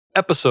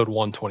Episode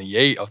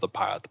 128 of the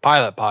Pilot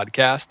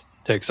Podcast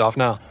takes off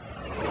now.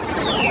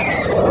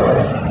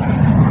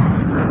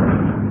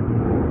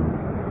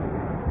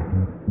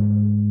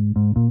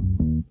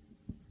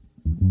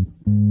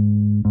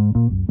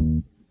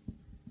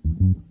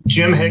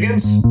 Jim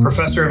Higgins,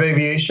 Professor of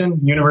Aviation,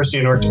 University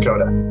of North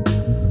Dakota.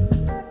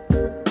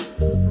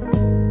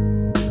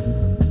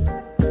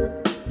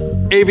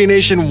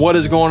 Aviation, what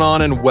is going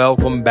on? And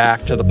welcome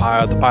back to the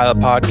Pilot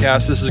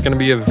Podcast. This is going to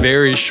be a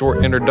very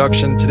short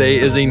introduction. Today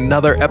is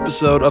another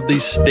episode of the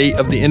State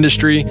of the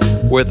Industry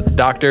with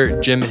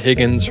Dr. Jim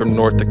Higgins from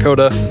North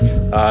Dakota.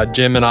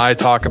 Jim and I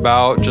talk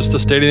about just the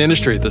state of the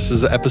industry. This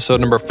is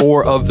episode number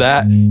 4 of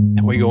that.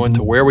 And we go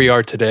into where we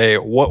are today,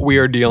 what we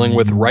are dealing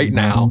with right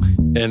now.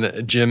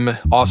 And Jim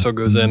also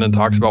goes in and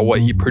talks about what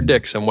he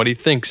predicts and what he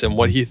thinks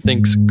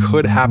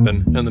could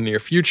happen in the near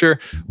future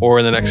or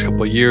in the next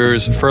couple of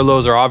years.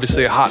 Furloughs are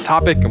obviously a hot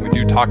topic, and we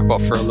do talk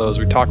about furloughs.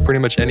 We talk pretty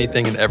much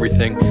anything and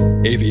everything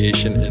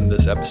aviation in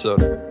this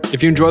episode.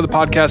 If you enjoy the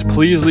podcast,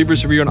 please leave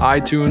us a review on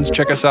iTunes.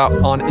 Check us out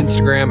on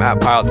Instagram at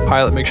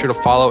Pilot. Make sure to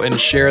follow and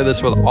share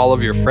this with all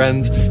of your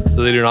friends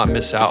so they do not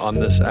miss out on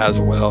this as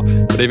well.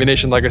 But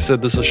Aviation, like I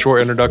said, this is a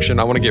short introduction.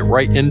 I want to get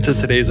right into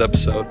today's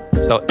episode. So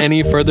without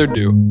any further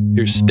ado,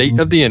 here's State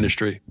of the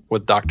Industry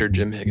with Dr.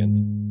 Jim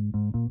Higgins.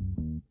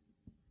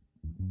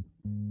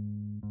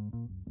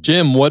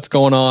 Jim, what's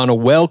going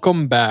on?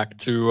 Welcome back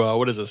to,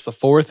 what is this, the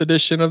 4th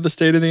edition of the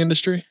State of the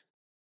Industry?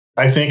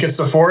 I think it's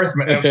the 4th.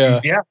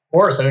 Yeah,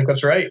 4th. I think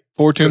that's right.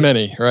 4 too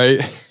many, right?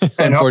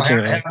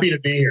 Unfortunately. I'm happy to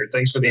be here.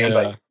 Thanks for the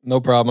invite.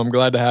 No problem. I'm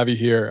glad to have you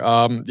here.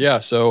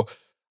 So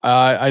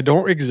I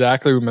don't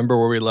exactly remember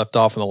where we left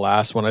off in the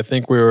last one. I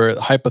think we were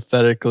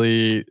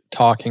hypothetically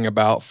talking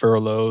about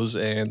furloughs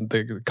and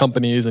the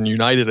companies, and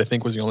United, I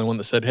think, was the only one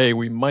that said, hey,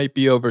 we might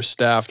be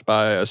overstaffed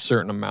by a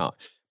certain amount.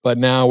 But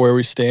now where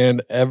we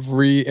stand,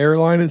 every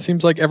airline, it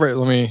seems like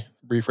let me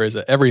rephrase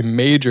it, every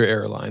major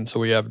airline. So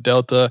we have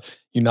Delta,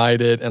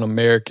 United, and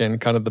American,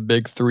 kind of the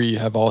big 3,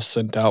 have all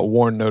sent out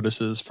warn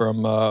notices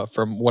from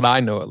what I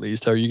know at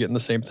least. Are you getting the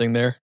same thing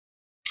there?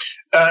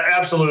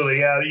 Absolutely.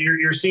 Yeah,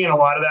 you're seeing a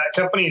lot of that.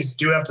 Companies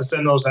do have to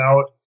send those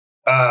out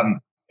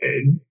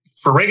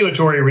for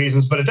regulatory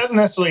reasons, but it doesn't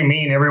necessarily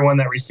mean everyone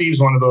that receives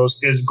one of those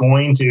is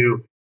going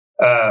to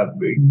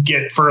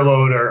get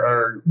furloughed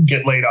or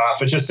get laid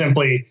off. It just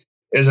simply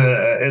is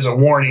a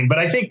warning. But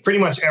I think pretty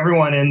much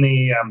everyone in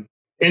the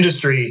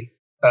industry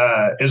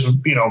is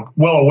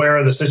well aware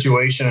of the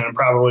situation and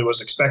probably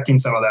was expecting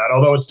some of that,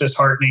 although it's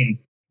disheartening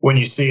when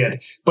you see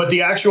it. But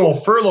the actual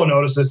furlough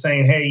notices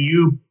saying, hey,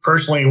 you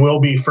personally will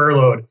be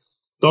furloughed,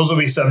 those will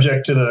be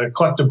subject to the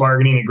collective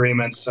bargaining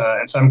agreements.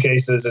 In some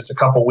cases, it's a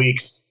couple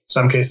weeks.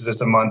 Some cases,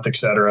 it's a month, et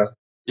cetera.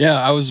 Yeah,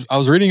 I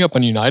was reading up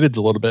on United's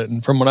a little bit,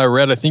 and from what I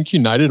read, I think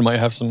United might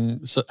have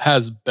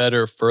has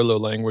better furlough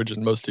language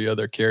than most of the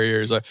other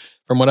carriers.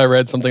 From what I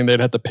read, something they'd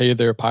have to pay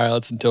their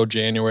pilots until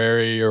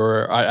January,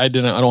 or I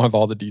don't have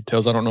all the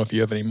details. I don't know if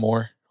you have any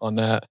more on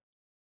that.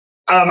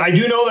 I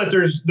do know that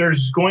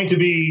there's going to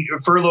be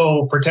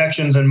furlough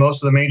protections in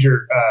most of the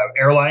major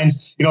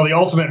airlines. The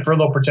ultimate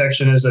furlough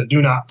protection is a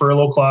do not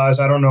furlough clause.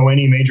 I don't know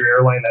any major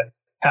airline that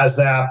has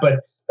that,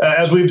 but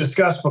as we've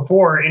discussed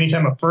before,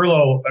 anytime a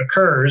furlough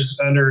occurs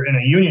in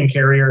a union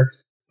carrier,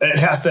 it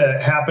has to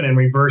happen in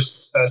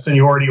reverse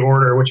seniority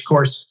order, which of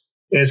course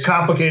is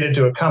complicated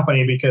to a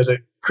company because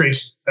it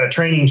creates a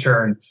training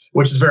churn,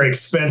 which is very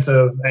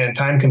expensive and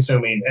time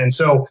consuming. And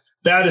so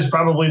that is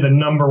probably the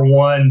number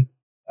one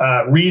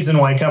reason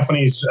why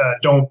companies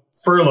don't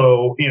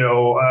furlough,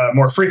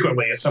 more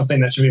frequently. It's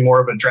something that should be more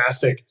of a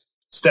drastic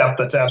step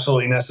that's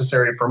absolutely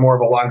necessary for more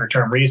of a longer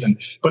term reason.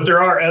 But there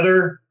are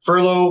other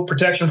furlough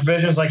protection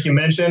provisions, like you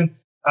mentioned.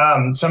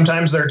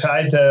 Sometimes they're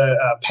tied to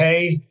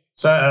pay.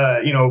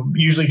 So,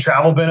 usually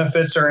travel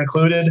benefits are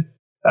included,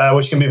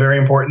 which can be very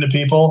important to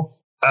people.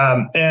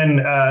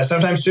 And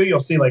sometimes too, you'll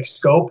see like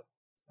scope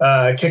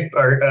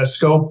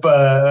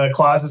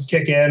clauses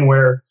kick in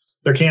where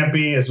there can't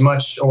be as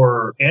much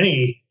or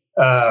any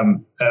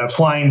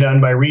flying done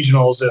by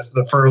regionals if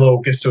the furlough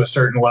gets to a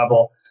certain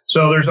level.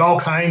 So there's all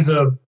kinds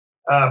of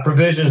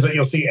provisions that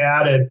you'll see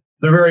added.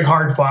 They're very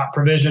hard fought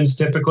provisions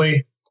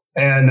typically.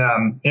 And,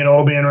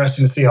 it'll be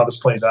interesting to see how this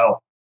plays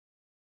out.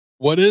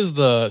 What is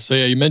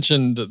you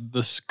mentioned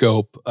the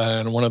scope,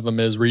 and one of them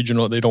is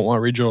regional. They don't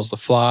want regionals to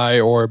fly,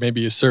 or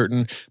maybe a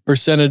certain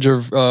percentage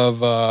of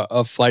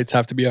flights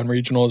have to be on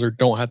regionals or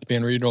don't have to be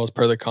on regionals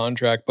per the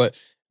contract. But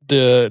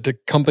the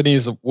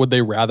companies,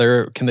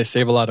 can they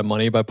save a lot of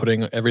money by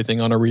putting everything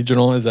on a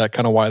regional? Is that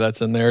kind of why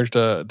that's in there,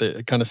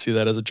 they kind of see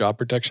that as a job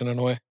protection in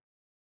a way?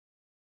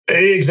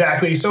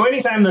 Exactly. So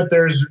anytime that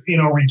there's,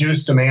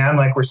 reduced demand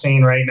like we're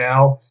seeing right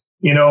now,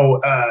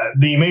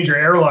 the major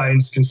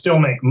airlines can still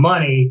make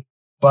money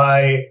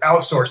by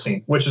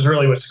outsourcing, which is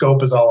really what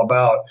scope is all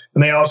about.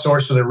 And they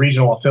outsource to their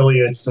regional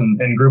affiliates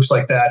and groups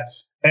like that.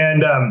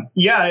 And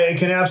it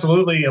can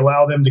absolutely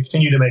allow them to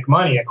continue to make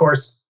money. Of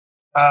course,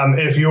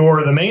 if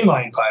you're the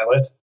mainline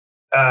pilot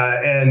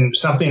and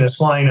something is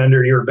flying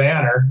under your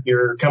banner,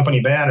 your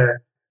company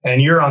banner,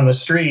 and you're on the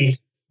street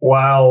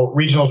while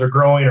regionals are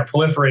growing or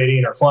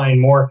proliferating or flying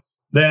more,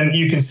 then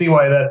you can see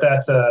why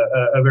that's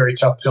a very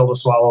tough pill to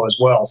swallow as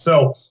well.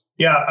 So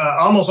yeah,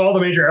 almost all the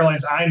major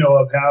airlines I know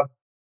of have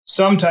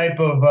some type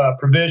of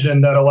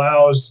provision that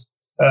allows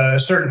a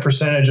certain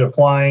percentage of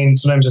flying.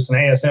 Sometimes it's an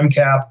ASM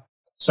cap.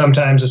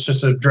 Sometimes it's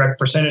just a direct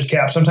percentage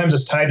cap. Sometimes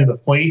it's tied to the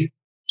fleet.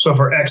 So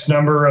for X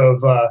number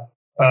of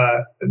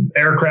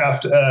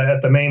aircraft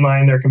at the main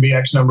line, there can be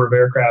X number of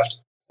aircraft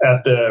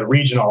at the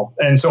regional.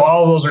 And so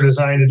all of those are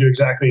designed to do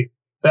exactly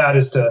that,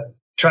 is to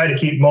try to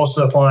keep most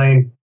of the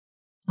flying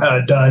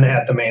done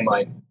at the main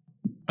line.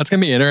 That's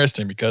going to be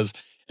interesting because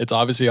it's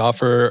obviously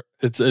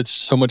it's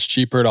so much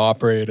cheaper to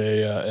operate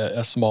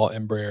a small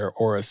Embraer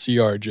or a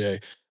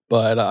CRJ.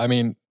 But I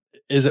mean,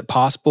 is it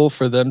possible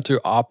for them to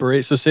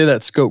operate? So say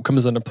that scope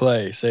comes into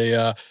play.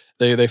 Say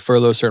they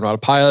furlough a certain amount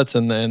of pilots,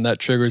 and then that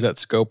triggers that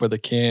scope where they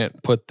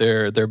can't put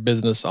their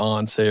business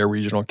on, say, a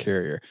regional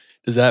carrier.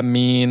 Does that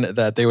mean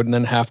that they would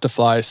then have to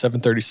fly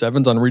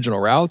 737s on regional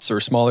routes or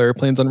small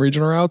airplanes on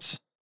regional routes?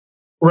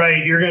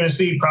 Right. You're going to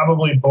see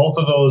probably both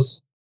of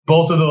those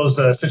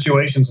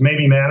situations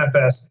maybe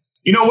manifest.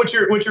 You know, what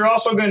you're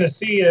also going to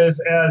see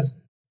is,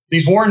 as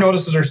these WARN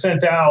notices are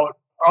sent out,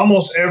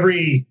 almost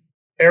every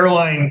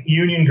airline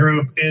union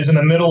group is in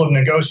the middle of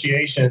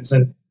negotiations.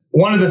 And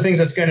one of the things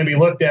that's going to be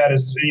looked at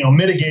is,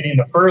 mitigating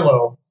the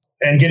furlough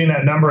and getting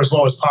that number as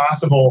low as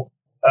possible.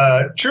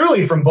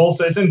 Truly from both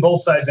sides, it's in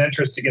both sides'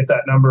 interest to get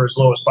that number as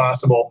low as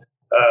possible.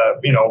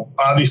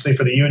 Obviously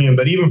for the union,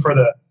 but even for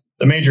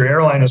the major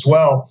airline as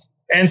well.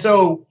 And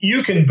so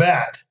you can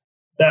bet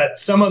that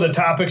some of the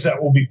topics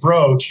that will be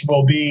broached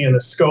will be in the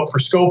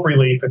scope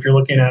relief if you're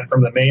looking at it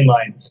from the main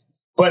line.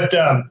 But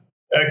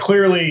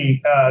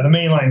clearly, the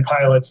mainline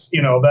pilots,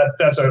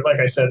 that's like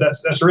I said,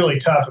 that's really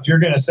tough. If you're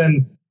going to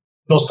send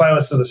those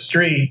pilots to the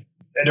street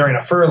during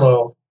a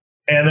furlough,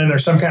 and then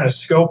there's some kind of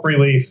scope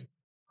relief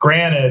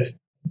granted,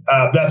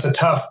 that's a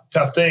tough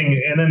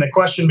thing. And then the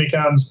question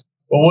becomes,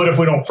 well, what if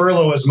we don't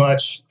furlough as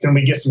much? Can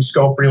we get some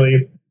scope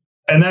relief?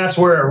 And that's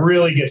where it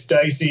really gets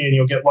dicey, and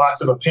you'll get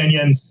lots of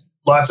opinions,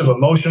 lots of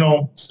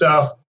emotional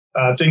stuff.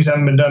 Things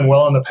haven't been done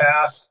well in the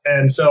past,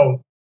 and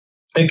so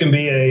it can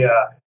be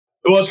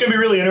it's going to be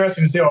really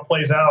interesting to see how it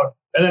plays out.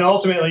 And then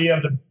ultimately, you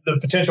have the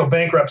potential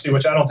bankruptcy,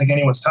 which I don't think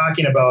anyone's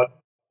talking about.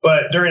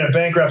 But during a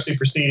bankruptcy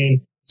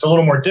proceeding, it's a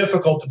little more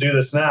difficult to do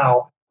this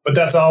now. But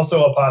that's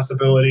also a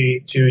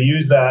possibility to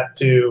use that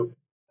to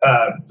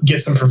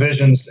get some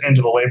provisions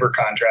into the labor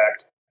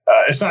contract.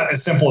 It's not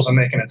as simple as I'm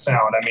making it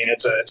sound. I mean,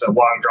 it's a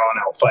long,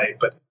 drawn-out fight,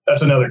 but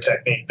that's another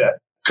technique that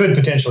could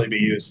potentially be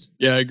used.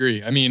 Yeah, I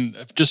agree. I mean,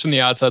 just from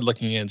the outside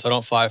looking in, so I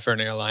don't fly for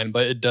an airline,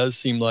 but it does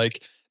seem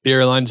like the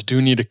airlines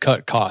do need to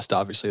cut cost.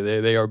 Obviously,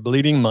 they are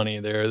bleeding money.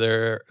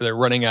 They're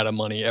running out of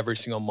money every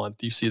single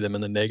month. You see them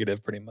in the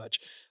negative pretty much.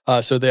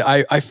 So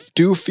I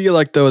do feel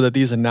like, though, that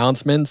these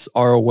announcements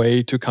are a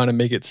way to kind of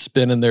make it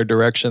spin in their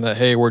direction that,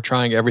 hey, we're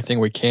trying everything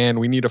we can.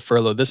 We need to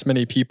furlough this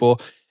many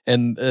people.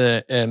 And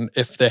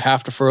if they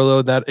have to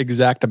furlough that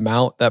exact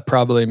amount, that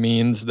probably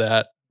means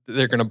that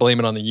they're going to blame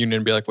it on the union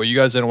and be like, well, you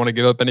guys didn't want to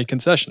give up any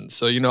concessions.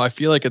 So, I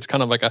feel like it's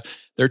kind of like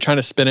they're trying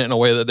to spin it in a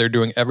way that they're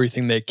doing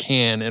everything they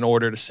can in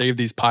order to save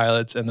these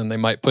pilots. And then they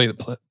might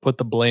put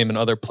the blame in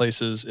other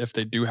places if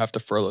they do have to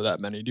furlough that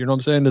many. Do you know what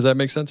I'm saying? Does that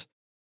make sense?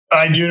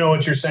 I do know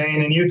what you're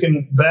saying. And you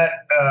can bet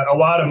a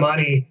lot of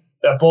money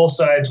that both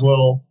sides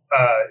will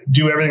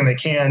do everything they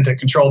can to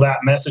control that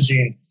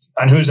messaging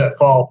on who's at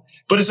fault.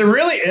 But it's a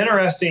really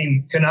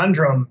interesting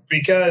conundrum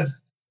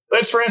because,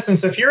 for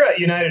instance, if you're at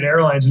United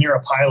Airlines and you're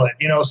a pilot,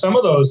 some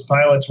of those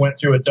pilots went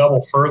through a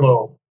double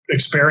furlough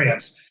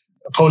experience,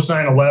 post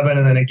 9/11,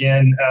 and then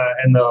again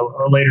in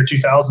the later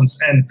 2000s.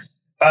 And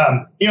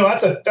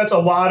that's a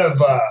lot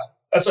of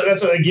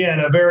that's again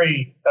a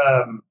very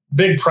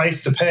big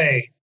price to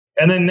pay.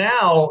 And then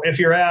now, if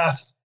you're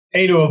asked,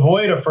 hey, to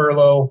avoid a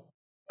furlough,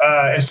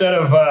 instead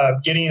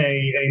of getting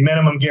a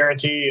minimum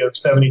guarantee of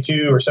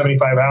 72 or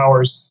 75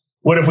 hours,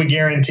 what if we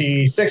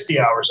guarantee 60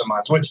 hours a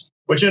month?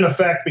 Which in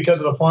effect, because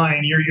of the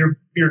flying,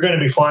 you're going to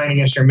be flying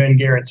against your min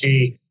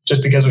guarantee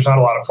just because there's not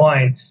a lot of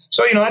flying.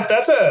 So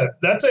that's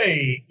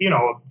a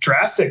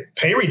drastic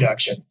pay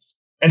reduction.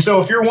 And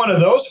so if you're one of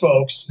those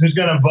folks who's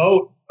going to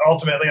vote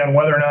ultimately on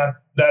whether or not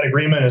that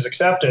agreement is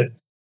accepted,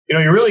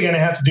 you're really going to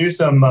have to do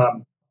some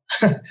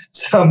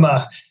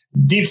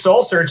deep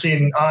soul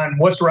searching on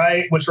what's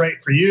right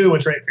for you,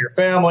 what's right for your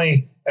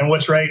family, and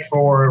what's right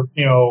for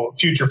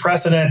future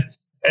precedent.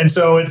 And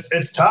so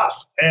it's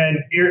tough. And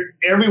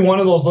every one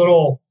of those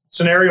little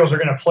scenarios are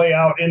going to play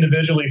out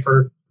individually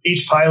for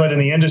each pilot in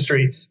the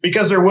industry,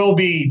 because there will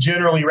be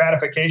generally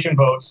ratification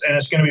votes, and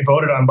it's going to be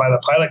voted on by the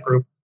pilot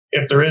group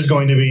if there is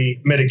going to be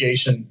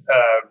mitigation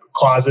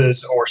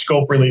clauses or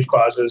scope relief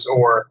clauses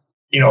or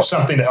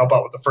something to help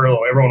out with the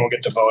furlough. Everyone will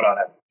get to vote on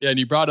it. Yeah, and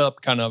you brought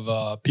up kind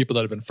of people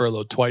that have been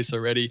furloughed twice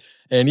already,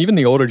 and even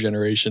the older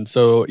generation.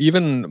 So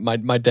even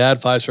my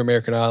dad flies for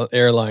American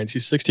Airlines.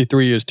 He's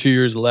 63, he has 2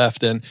 years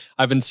left, and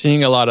I've been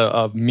seeing a lot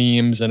of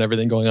memes and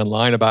everything going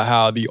online about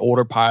how the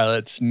older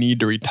pilots need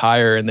to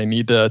retire and they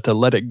need to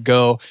let it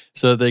go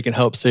so that they can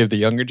help save the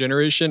younger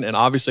generation. And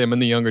obviously I'm in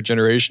the younger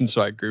generation,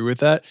 so I agree with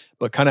that.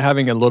 But kind of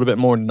having a little bit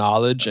more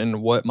knowledge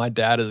and what my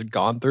dad has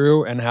gone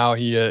through and how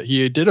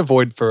he did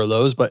avoid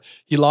furloughs, but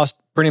he lost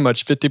pretty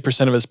much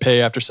 50% of his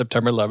pay after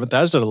September 11th,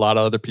 as did a lot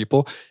of other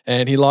people.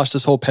 And he lost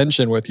his whole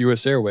pension with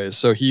US Airways.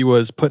 So he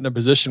was put in a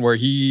position where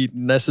he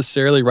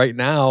necessarily right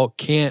now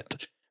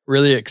can't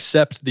really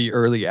accept the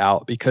early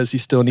out because he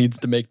still needs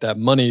to make that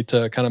money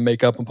to kind of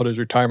make up and put his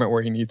retirement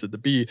where he needs it to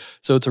be.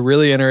 So it's a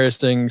really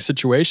interesting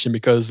situation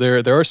because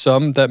there are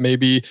some that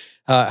maybe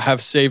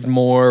have saved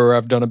more or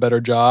have done a better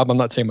job. I'm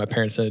not saying my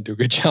parents didn't do a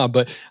good job,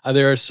 but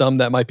there are some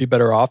that might be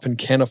better off and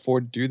can't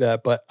afford to do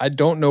that. But I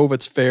don't know if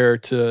it's fair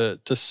to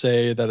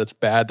say that it's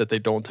bad that they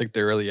don't take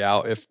the early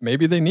out if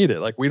maybe they need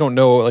it. Like, we don't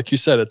know. Like you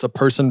said, it's a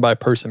person by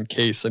person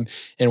case and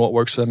what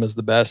works for them is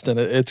the best. And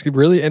it's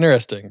really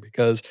interesting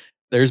because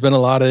there's been a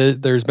lot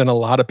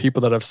of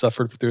people that have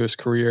suffered through his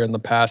career in the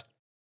past,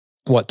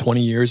 20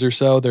 years or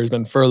so. There's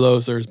been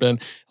furloughs. There's been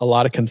a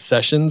lot of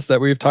concessions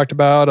that we've talked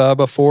about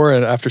before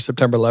and after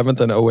September 11th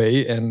and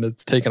 08. And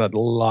it's taken a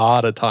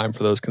lot of time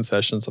for those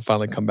concessions to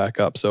finally come back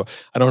up. So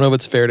I don't know if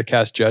it's fair to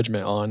cast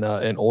judgment on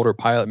an older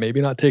pilot,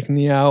 maybe not taking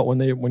the out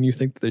when you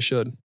think that they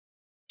should.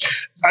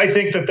 I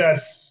think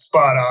that's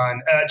spot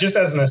on. Just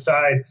as an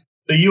aside,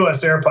 the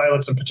U.S. Air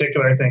pilots in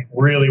particular, I think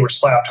really were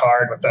slapped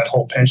hard with that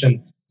whole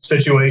pension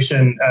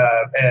situation.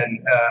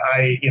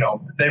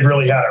 They've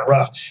really had it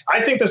rough.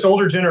 I think this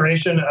older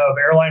generation of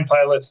airline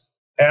pilots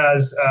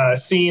has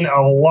seen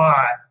a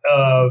lot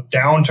of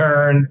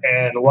downturn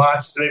and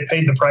they've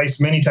paid the price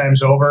many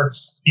times over.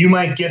 You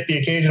might get the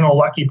occasional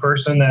lucky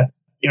person that,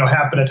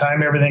 happened to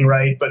time everything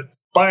right. But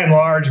by and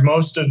large,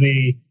 most of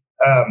the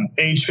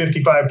age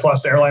 55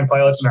 plus airline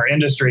pilots in our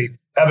industry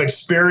have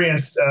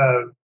experienced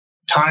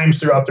times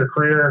throughout their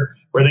career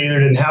where they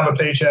either didn't have a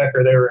paycheck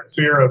or they were in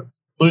fear of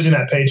losing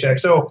that paycheck.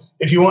 So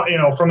if you want,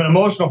 from an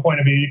emotional point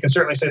of view, you can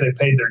certainly say they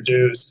paid their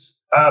dues.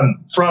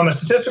 From a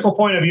statistical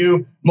point of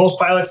view,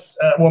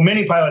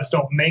 many pilots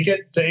don't make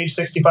it to age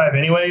 65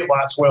 anyway.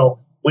 Lots will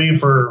leave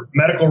for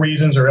medical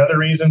reasons or other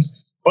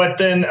reasons. But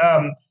then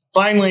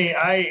finally,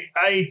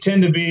 I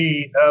tend to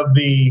be of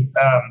the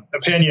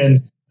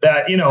opinion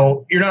that,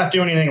 you're not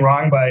doing anything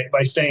wrong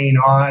by staying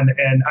on.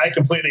 And I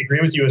completely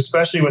agree with you,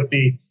 especially with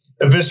the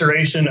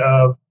evisceration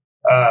of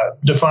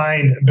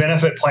defined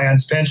benefit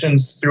plans,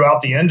 pensions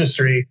throughout the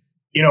industry.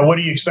 What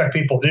do you expect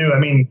people to do? I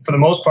mean, for the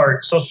most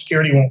part, Social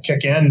Security won't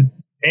kick in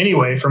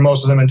anyway for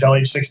most of them until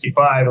age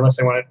 65, unless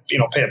they want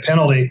to, pay a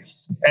penalty.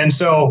 And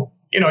so,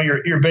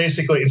 you're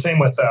basically, same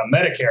with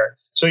Medicare.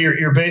 So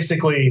you're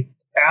basically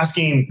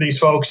asking these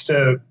folks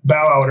to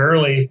bow out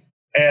early.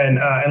 And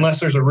unless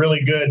there's a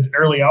really good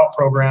early out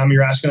program,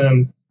 you're asking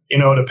them,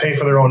 to pay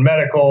for their own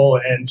medical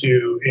and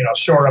to,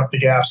 shore up the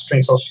gaps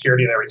between Social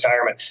Security and their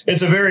retirement.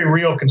 It's a very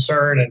real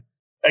concern. And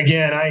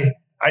again,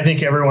 I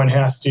think everyone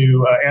has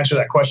to answer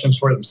that question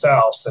for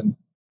themselves. And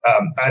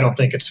I don't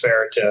think it's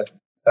fair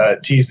to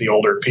tease the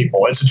older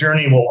people. It's a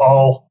journey we'll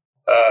all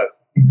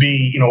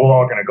we're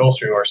all going to go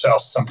through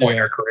ourselves at some point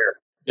in our career.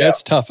 Yeah,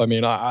 it's tough. I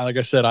mean, like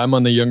I said, I'm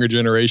on the younger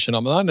generation.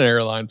 I'm not an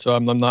airline, so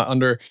I'm not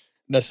under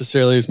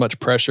necessarily as much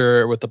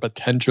pressure with the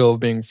potential of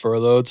being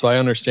furloughed. So I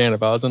understand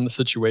if I was in the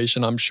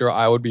situation, I'm sure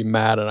I would be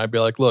mad and I'd be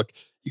like, look,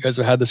 you guys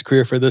have had this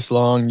career for this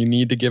long. You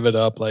need to give it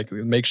up. Like,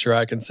 make sure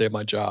I can save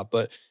my job.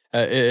 But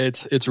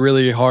it's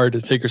really hard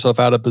to take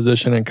yourself out of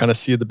position and kind of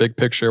see the big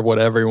picture of what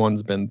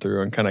everyone's been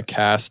through and kind of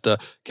cast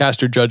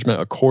your judgment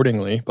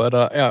accordingly. But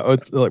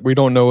it's like, we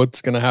don't know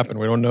what's going to happen.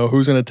 We don't know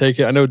who's going to take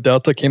it. I know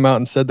Delta came out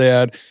and said they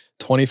had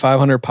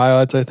 2,500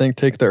 pilots, I think,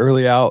 take the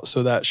early out.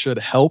 So that should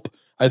help.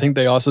 I think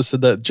they also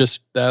said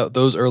that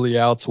those early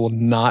outs will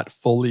not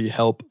fully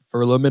help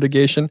furlough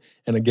mitigation.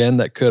 And again,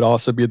 that could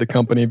also be the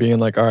company being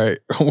like, all right,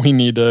 we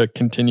need to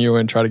continue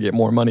and try to get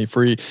more money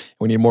free.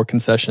 We need more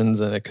concessions.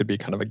 And it could be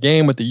kind of a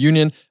game with the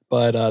union,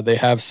 but they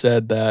have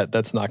said that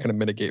that's not going to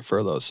mitigate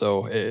furlough.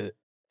 So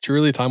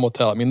truly time will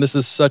tell. I mean, this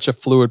is such a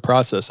fluid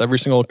process. Every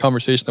single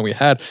conversation that we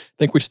had, I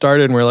think we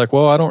started and we are like,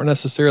 well, I don't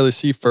necessarily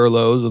see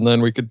furloughs. And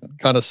then we could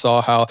kind of saw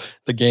how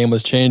the game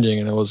was changing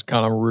and it was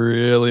kind of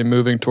really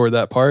moving toward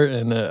that part.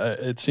 And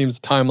it seems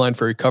the timeline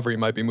for recovery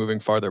might be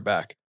moving farther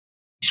back.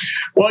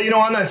 Well,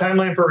 on that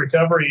timeline for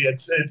recovery, it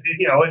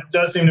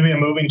does seem to be a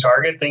moving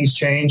target. Things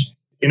change.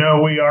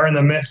 We are in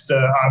the midst,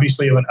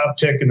 obviously, of an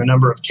uptick in the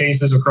number of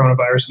cases of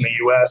coronavirus in the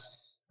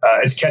U.S.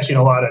 It's catching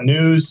a lot of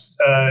news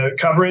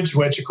coverage,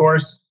 which, of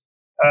course,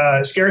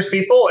 scares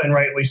people, and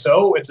rightly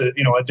so. It's a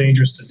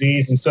dangerous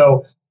disease, and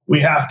so we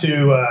have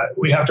to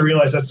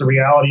realize that's the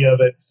reality of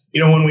it.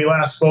 When we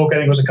last spoke, I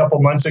think it was a couple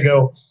months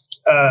ago.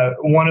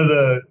 One of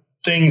the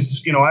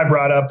things I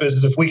brought up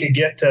is if we could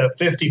get to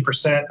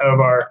 50% of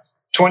our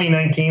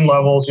 2019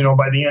 levels,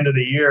 by the end of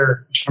the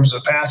year in terms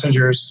of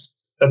passengers,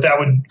 that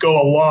would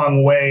go a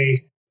long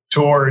way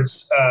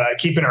towards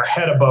keeping our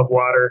head above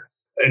water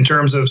in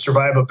terms of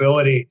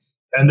survivability.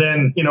 And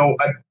then,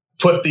 I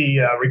put the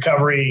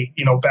recovery,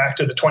 back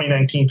to the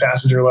 2019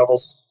 passenger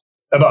levels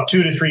about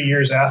 2 to 3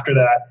 years after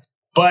that.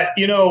 But,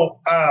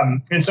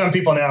 and some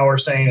people now are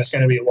saying it's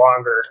going to be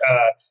longer.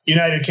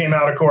 United came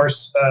out, of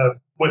course,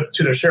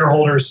 to their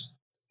shareholders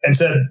and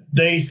said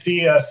they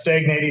see us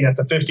stagnating at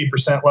the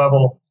 50%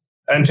 level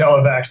until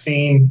a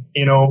vaccine,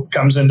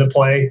 comes into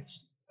play.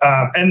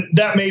 And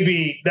that may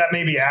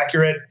be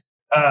accurate.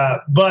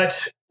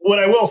 But what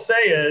I will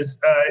say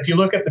is, if you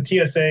look at the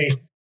TSA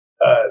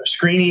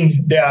screening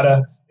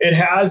data, it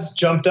has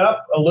jumped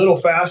up a little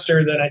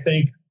faster than I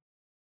think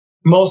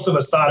most of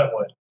us thought it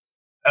would.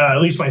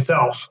 At least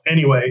myself,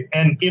 anyway.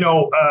 And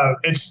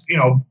it's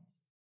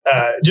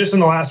just in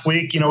the last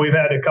week, we've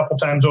had a couple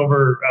times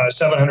over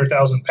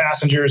 700,000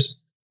 passengers,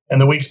 and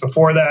the weeks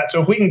before that.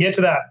 So if we can get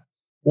to that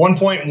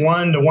 1.1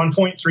 to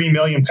 1.3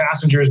 million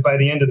passengers by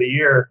the end of the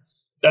year,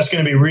 that's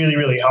going to be really,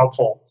 really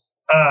helpful.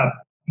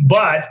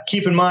 But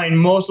keep in mind,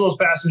 most of those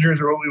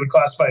passengers are what we would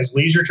classify as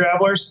leisure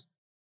travelers.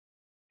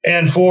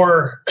 And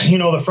for,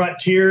 the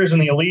Frontiers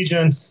and the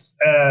Allegiants,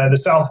 the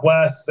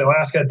Southwest, the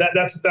Alaska,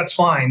 that's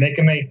fine. They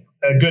can make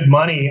good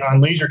money on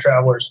leisure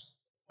travelers.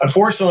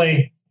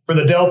 Unfortunately, for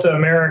the Delta,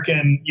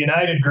 American,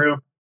 United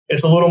group,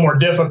 it's a little more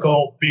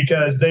difficult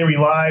because they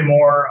rely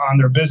more on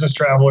their business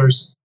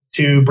travelers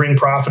to bring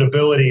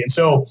profitability. And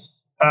so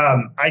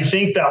I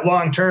think that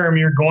long term,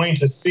 you're going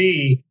to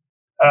see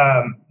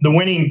the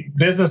winning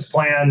business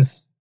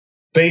plans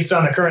based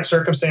on the current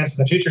circumstances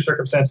and the future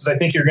circumstances. I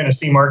think you're going to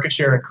see market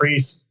share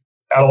increase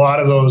at a lot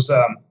of those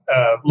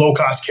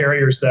low-cost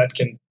carriers that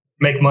can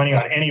make money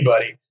on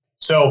anybody.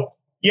 So,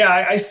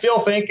 yeah, I still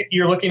think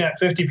you're looking at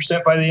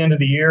 50% by the end of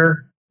the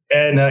year,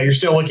 and you're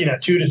still looking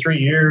at 2 to 3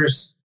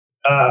 years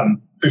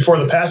before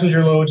the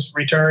passenger loads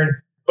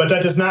return. But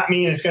that does not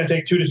mean it's going to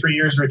take 2 to 3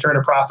 years to return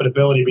to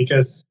profitability,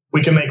 because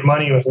we can make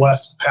money with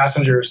less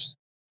passengers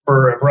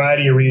for a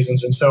variety of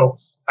reasons. And so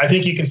I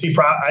think you can see,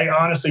 I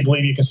honestly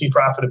believe you can see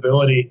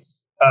profitability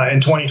in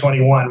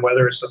 2021,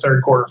 whether it's the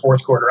third quarter,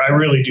 fourth quarter. I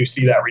really do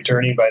see that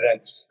returning by then,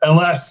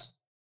 unless,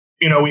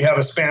 we have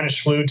a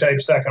Spanish flu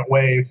type second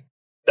wave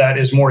that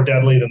is more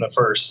deadly than the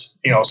first,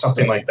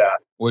 something like that.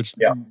 Which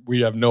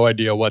we have no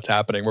idea what's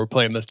happening. We're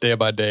playing this day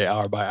by day,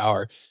 hour by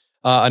hour.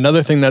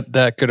 Another thing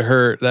that could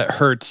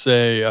hurts,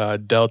 say,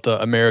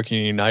 Delta, American,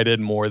 United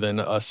more than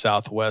a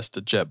Southwest,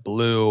 a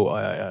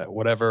JetBlue,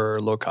 whatever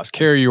low-cost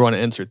carrier you want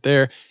to insert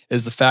there,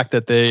 is the fact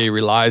that they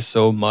rely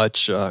so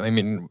much.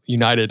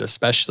 United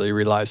especially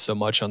relies so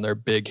much on their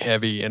big,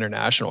 heavy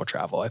international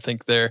travel. I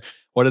think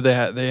what did they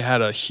have? They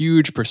had a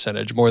huge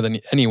percentage, more than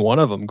any one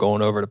of them,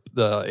 going over to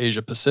the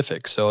Asia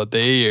Pacific. So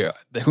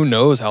who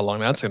knows how long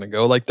that's going to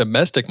go? Like,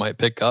 domestic might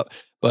pick up,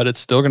 but it's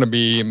still going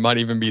to might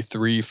even be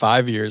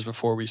 3-5 years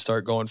before we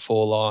start going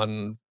full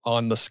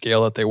on the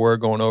scale that they were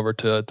going over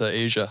to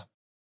Asia.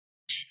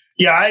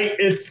 Yeah,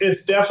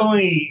 it's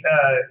definitely,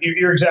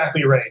 you're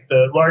exactly right.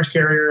 The large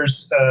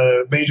carriers,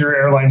 major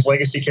airlines,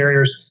 legacy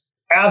carriers,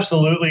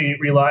 absolutely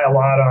rely a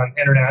lot on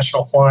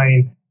international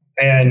flying.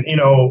 And,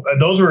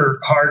 those were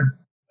hard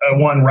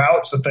won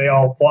routes that they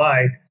all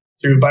fly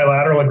through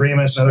bilateral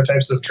agreements and other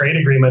types of trade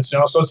agreements.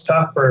 So it's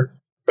tough for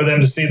them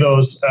to see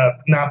those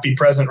not be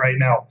present right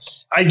now.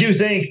 I do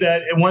think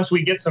that once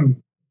we get some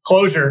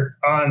closure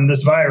on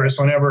this virus,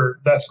 whenever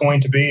that's going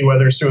to be,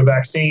 whether it's through a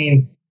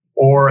vaccine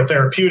or a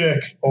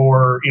therapeutic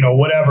or,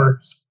 whatever,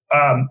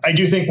 I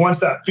do think once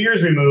that fear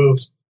is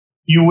removed,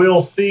 you will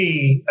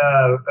see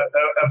a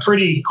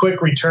pretty quick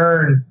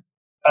return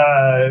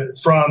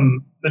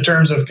from the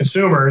terms of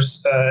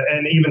consumers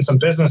and even some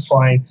business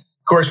flying.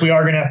 Of course, we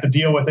are going to have to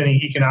deal with any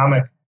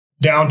economic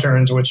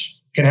downturns, which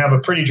can have a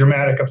pretty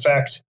dramatic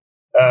effect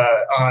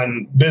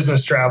on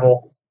business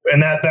travel.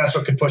 And that's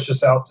what could push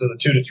us out to the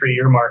 2 to 3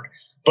 year mark.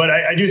 But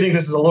I do think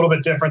this is a little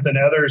bit different than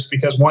others,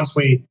 because once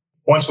we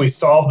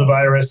solve the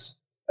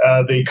virus,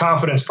 the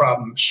confidence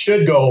problem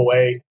should go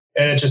away.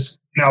 And it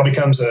just now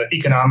becomes an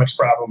economics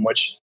problem,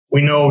 which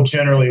we know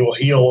generally will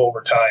heal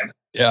over time.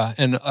 Yeah,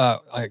 and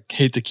I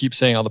hate to keep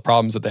saying all the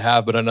problems that they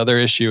have, but another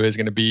issue is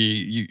going to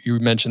be, you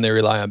mentioned they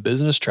rely on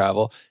business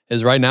travel,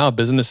 is right now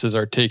businesses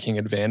are taking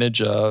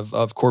advantage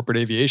of corporate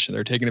aviation.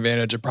 They're taking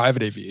advantage of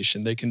private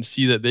aviation. They can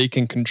see that they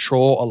can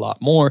control a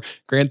lot more.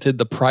 Granted,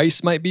 the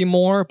price might be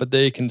more, but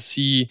they can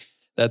see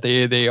that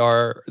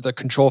the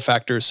control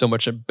factor is so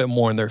much a bit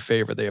more in their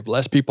favor. They have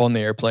less people on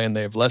the airplane.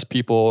 They have less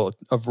people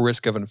of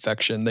risk of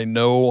infection. They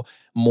know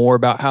more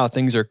about how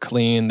things are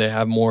clean. They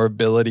have more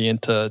ability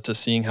into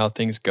seeing how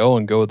things go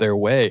and go their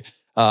way.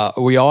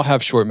 We all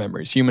have short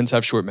memories. Humans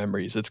have short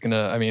memories. It's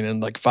in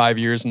like 5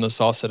 years when this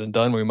is all said and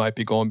done, we might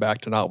be going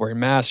back to not wearing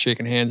masks,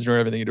 shaking hands, doing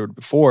everything you did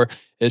before.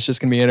 It's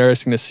just going to be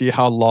interesting to see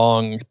how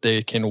long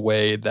they can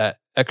weigh that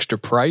extra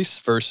price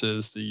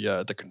versus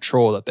the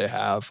control that they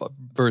have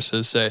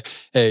versus, say,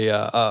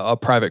 a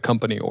private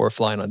company or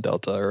flying on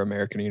Delta or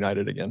American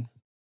United again.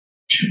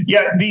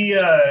 Yeah,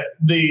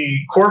 the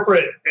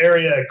corporate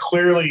area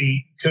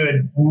clearly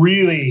could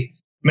really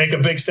make a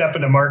big step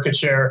into market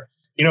share.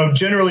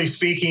 generally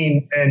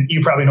speaking, and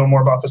you probably know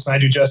more about this than I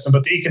do, Justin,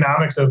 but the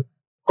economics of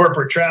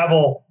corporate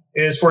travel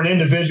is for an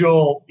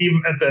individual,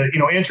 even at the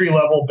entry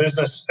level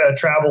business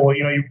travel.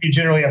 You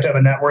generally have to have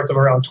a net worth of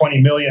around 20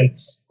 million,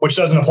 which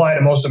doesn't apply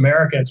to most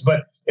Americans.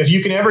 But if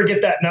you can ever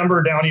get that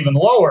number down even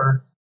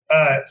lower,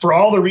 for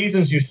all the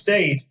reasons you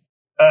state,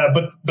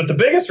 but the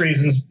biggest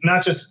reasons,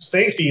 not just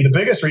safety, the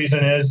biggest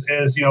reason is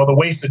the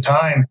wasted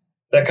time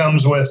that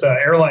comes with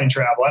airline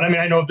travel. And I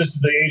mean, I know this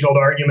is the age old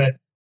argument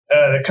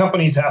that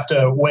companies have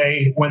to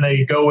weigh when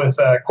they go with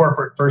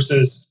corporate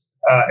versus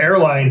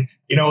airline,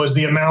 is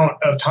the amount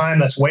of time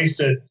that's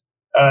wasted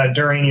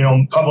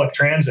during, public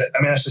transit.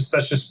 I mean, that's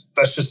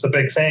just the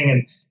big thing.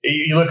 And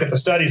you look at the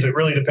studies, it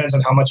really depends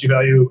on how much you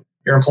value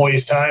your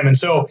employees' time. And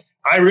so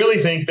I really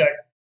think that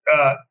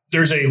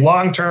there's a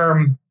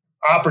long-term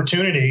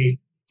opportunity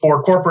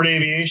for corporate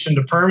aviation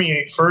to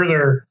permeate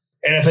further.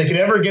 And if they could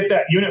ever get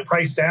that unit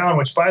price down,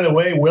 which by the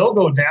way, will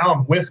go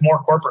down with more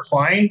corporate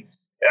flying,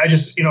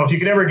 if you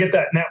could ever get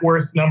that net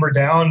worth number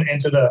down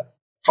into the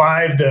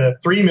 5 to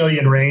 3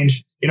 million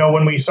range,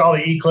 when we saw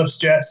the Eclipse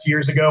jets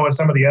years ago and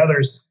some of the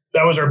others,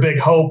 that was our big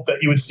hope that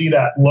you would see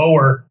that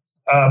lower.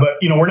 But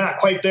we're not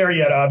quite there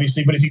yet,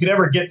 obviously. But if you could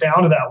ever get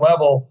down to that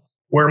level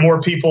where more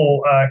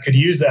people could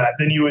use that,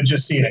 then you would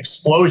just see an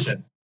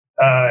explosion.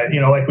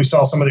 Like we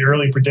saw some of the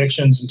early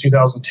predictions in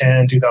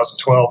 2010,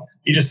 2012,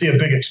 you just see a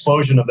big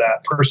explosion of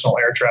that personal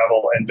air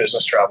travel and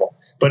business travel.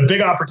 But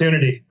big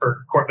opportunity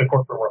for the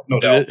corporate world, no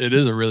doubt. It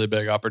is a really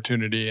big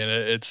opportunity, and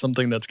it's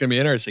something that's going to be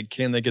interesting.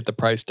 Can they get the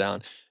price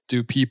down?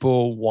 Do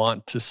people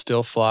want to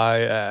still fly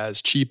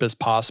as cheap as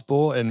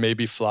possible and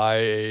maybe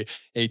fly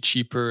a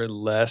cheaper,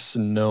 less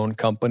known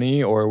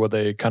company, or will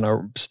they pay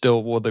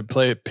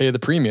the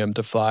premium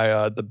to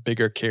fly the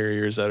bigger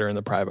carriers that are in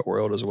the private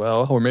world as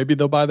well? Or maybe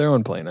they'll buy their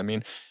own plane. I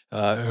mean,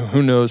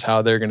 who knows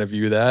how they're going to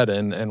view that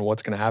and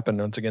what's going to happen.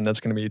 Once again,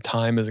 that's going to be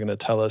time is going to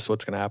tell us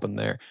what's going to happen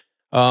there.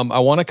 I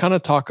want to kind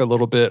of talk a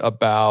little bit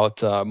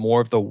about more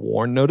of the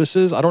WARN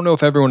notices. I don't know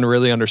if everyone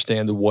really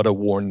understands what a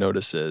WARN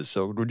notice is.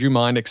 So would you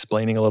mind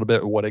explaining a little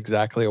bit what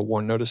exactly a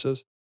WARN notice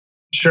is?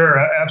 Sure,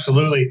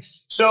 absolutely.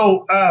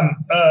 So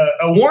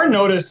a WARN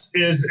notice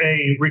is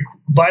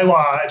by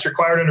law, it's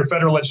required under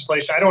federal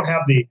legislation. I don't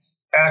have the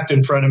act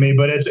in front of me,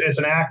 but it's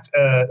an act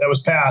that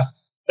was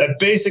passed that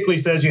basically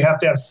says you have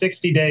to have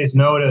 60 days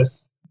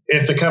notice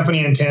if the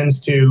company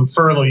intends to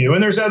furlough you.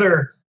 And there's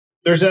other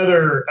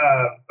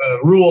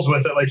rules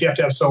with it, like you have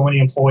to have so many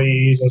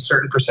employees and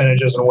certain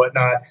percentages and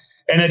whatnot.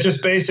 And it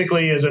just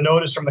basically is a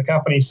notice from the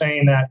company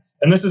saying that,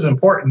 and this is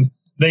important,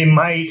 they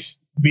might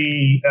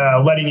be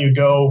letting you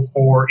go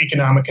for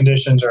economic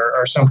conditions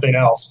or something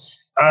else.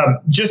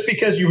 Just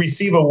because you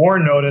receive a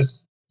WARN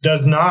notice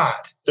does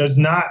not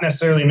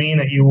necessarily mean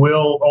that you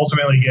will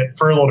ultimately get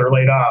furloughed or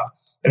laid off.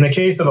 In the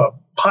case of a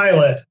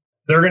pilot,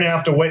 they're going to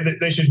have to wait.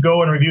 They should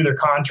go and review their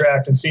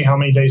contract and see how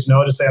many days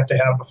notice they have to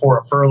have before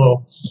a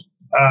furlough.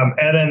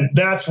 And then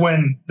that's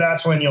when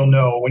you'll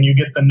know, when you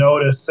get the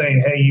notice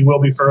saying, hey, you will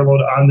be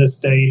furloughed on this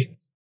date.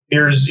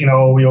 Here's,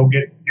 you'll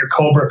get your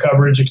COBRA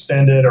coverage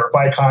extended, or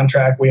by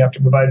contract, we have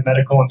to provide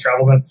medical and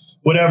travel,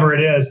 whatever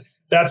it is.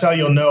 That's how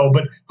you'll know.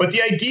 But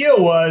the idea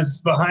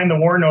was behind the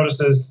WARN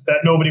notices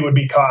that nobody would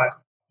be caught,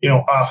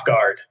 off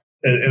guard.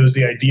 It was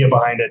the idea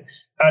behind it.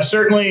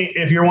 Certainly,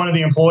 if you're one of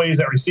the employees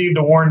that received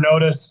a WARN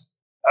notice,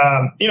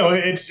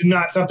 it's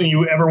not something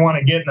you ever want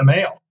to get in the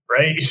mail,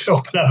 right? You should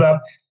open it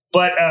up.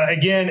 But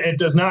again, it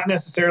does not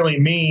necessarily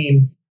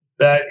mean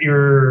that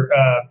you're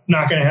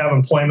not going to have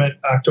employment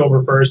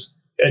October 1st.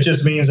 It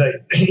just means that,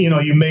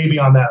 you may be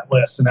on that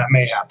list, and that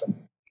may happen.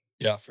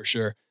 Yeah, for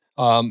sure.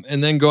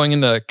 And then going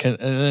into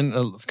kind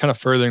of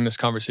furthering this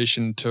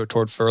conversation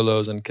toward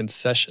furloughs and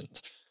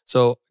concessions.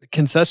 So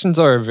concessions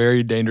are a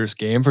very dangerous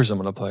game for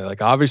someone to play.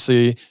 Like,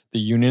 obviously, the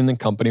union and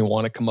company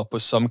want to come up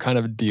with some kind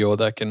of deal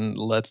that can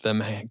let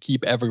them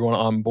keep everyone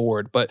on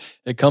board. But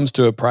it comes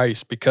to a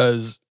price,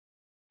 because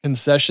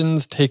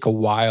concessions take a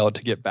while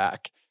to get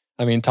back.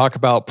 I mean, talk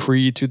about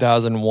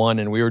pre-2001,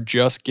 and we were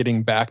just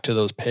getting back to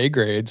those pay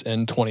grades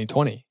in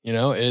 2020.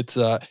 It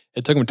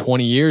took them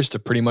 20 years to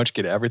pretty much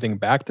get everything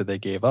back that they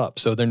gave up.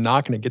 So they're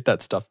not going to get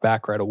that stuff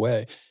back right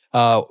away.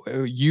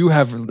 You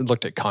have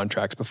looked at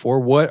contracts before.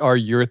 What are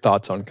your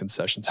thoughts on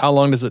concessions? How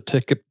long does it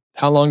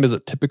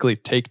typically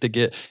take to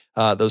get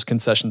those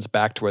concessions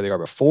back to where they are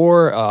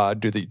before?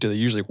 Do they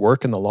usually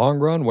work in the long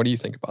run? What do you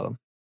think about them?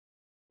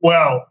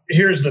 Well,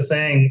 here's the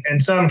thing. In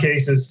some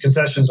cases,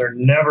 concessions are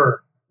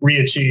never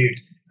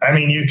re-achieved. I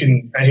mean,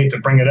 I hate to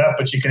bring it up,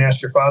 but you can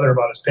ask your father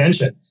about his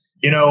pension.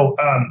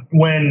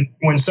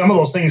 When some of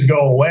those things go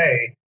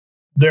away,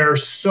 they're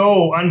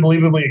so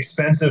unbelievably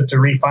expensive to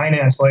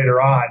refinance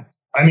later on.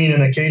 I mean,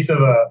 in the case of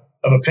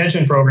a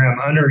pension program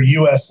under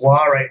U.S.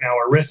 law right now,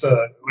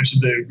 ERISA, which is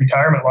the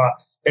retirement law,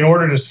 in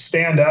order to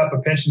stand up a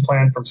pension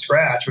plan from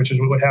scratch, which is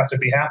what would have to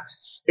be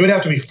it would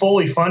have to be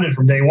fully funded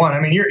from day one. I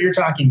mean, you're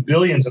talking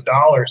billions of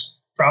dollars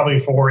probably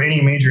for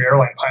any major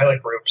airline pilot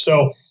group.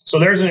 So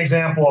there's an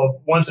example of,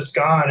 once it's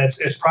gone,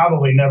 it's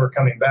probably never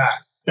coming back.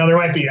 Now, there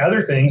might be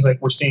other things like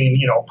we're seeing,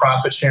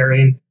 profit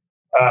sharing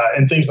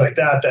and things like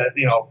that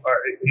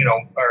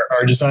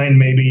are designed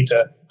maybe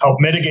to help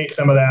mitigate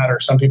some of that, or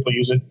some people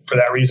use it for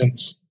that reason.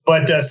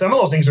 But some of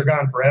those things are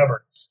gone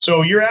forever.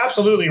 So you're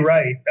absolutely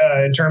right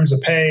in terms of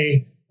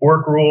pay,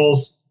 work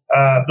rules.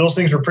 Those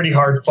things were pretty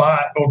hard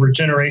fought over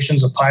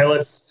generations of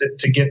pilots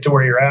to get to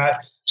where you're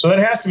at. So that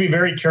has to be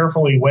very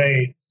carefully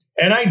weighed.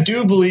 And I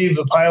do believe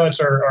the pilots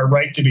are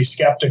right to be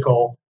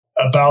skeptical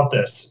about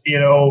this.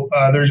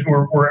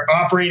 We're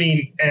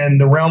operating in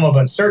the realm of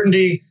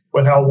uncertainty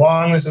with how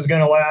long this is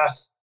going to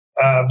last.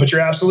 But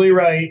you're absolutely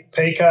right.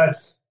 Pay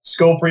cuts,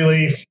 scope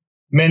relief,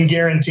 min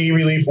guarantee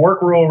relief,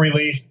 work rule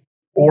relief,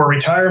 or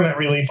retirement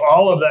relief,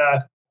 all of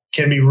that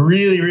can be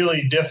really,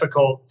 really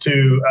difficult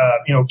to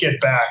get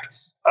back.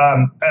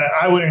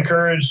 I would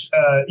encourage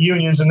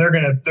unions, and they're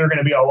going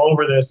to be all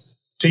over this,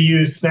 to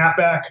use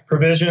snapback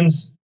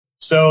provisions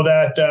so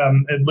that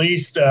at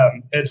least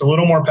it's a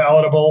little more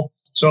palatable.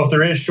 So if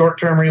there is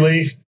short-term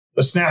relief,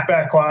 the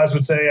snapback clause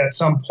would say at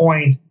some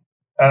point,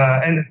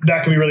 and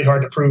that can be really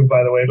hard to prove,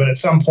 by the way, but at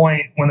some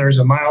point when there's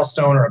a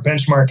milestone or a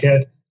benchmark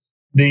hit,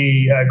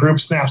 the group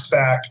snaps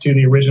back to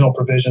the original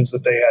provisions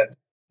that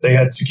they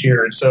had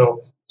secured.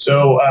 So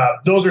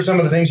those are some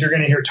of the things you're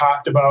going to hear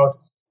talked about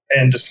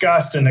and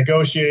discussed and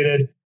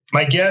negotiated.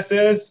 My guess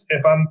is,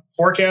 if I'm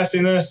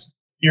forecasting this,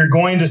 you're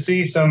going to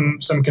see some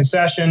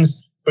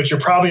concessions, but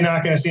you're probably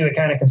not going to see the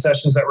kind of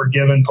concessions that were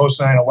given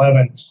post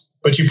 9/11.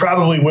 But you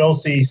probably will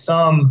see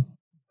some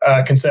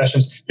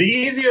concessions. The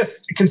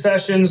easiest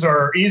concessions,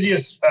 or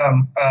easiest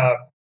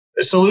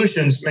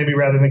solutions, maybe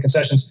rather than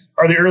concessions,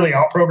 are the early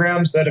out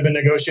programs that have been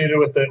negotiated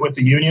with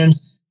the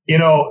unions.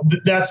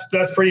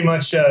 That's pretty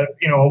much a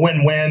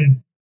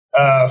win-win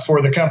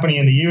for the company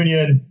and the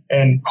union,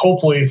 and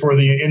hopefully for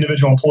the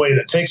individual employee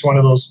that takes one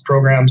of those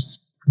programs.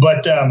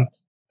 But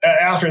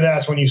after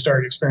that's when you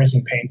start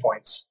experiencing pain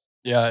points.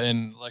 Yeah,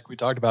 and like we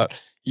talked about,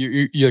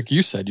 you like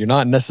you said, you're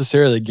not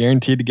necessarily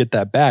guaranteed to get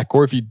that back.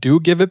 Or if you do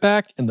give it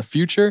back in the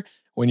future,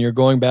 when you're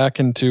going back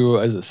into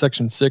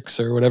Section 6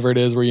 or whatever it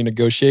is where you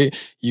negotiate,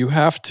 you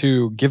have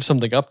to give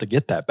something up to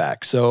get that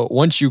back. So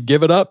once you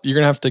give it up, you're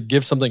going to have to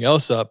give something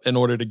else up in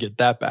order to get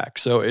that back.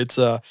 So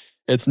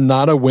it's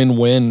not a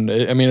win-win.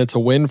 I mean, it's a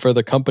win for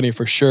the company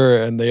for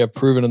sure, and they have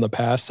proven in the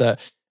past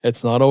that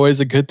it's not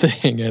always a good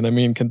thing. And I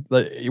mean,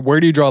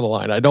 where do you draw the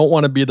line? I don't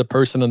want to be the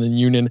person in the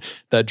union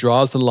that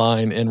draws the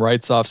line and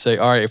writes off, say,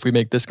 all right, if we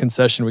make this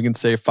concession, we can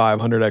save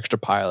 500 extra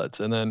pilots.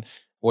 And then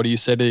what do you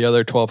say to the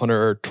other 1,200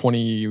 or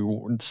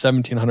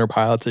 1,700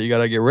 pilots that you got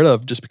to get rid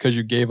of just because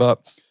you gave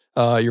up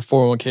your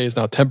 401k is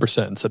now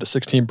 10% instead of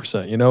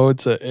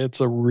 16%? It's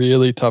a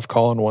really tough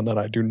call, and one that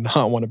I do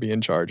not want to be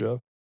in charge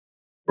of.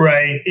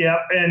 Right. Yeah.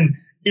 And,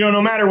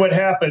 no matter what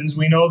happens,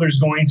 we know there's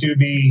going to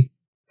be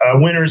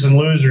winners and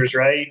losers,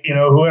 right?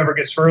 Whoever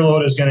gets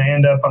furloughed is going to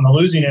end up on the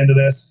losing end of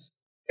this.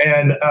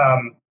 And,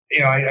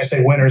 I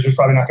say winners, there's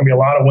probably not going to be a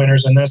lot of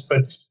winners in this,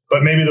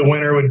 but maybe the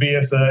winner would be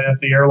if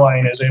the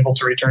airline is able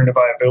to return to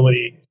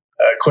viability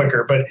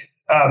quicker. But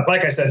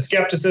like I said,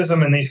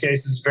 skepticism in these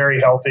cases is very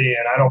healthy,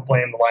 and I don't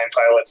blame the line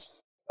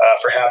pilots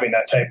for having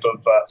that type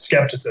of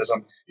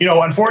skepticism.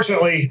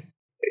 Unfortunately,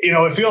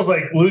 it feels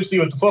like Lucy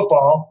with the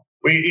football.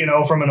 We,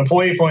 from an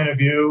employee point of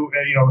view,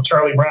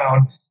 Charlie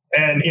Brown,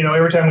 and,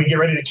 every time we get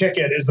ready to kick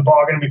it, is the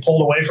ball going to be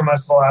pulled away from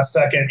us at the last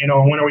second? And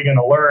when are we going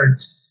to learn?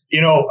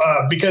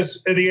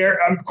 Because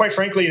quite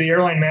frankly, the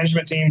airline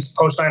management teams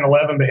post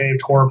 9/11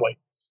 behaved horribly.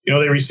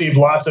 They received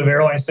lots of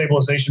airline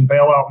stabilization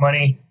bailout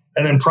money,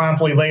 and then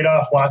promptly laid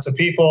off lots of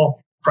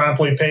people,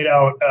 promptly paid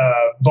out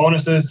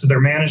bonuses to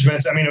their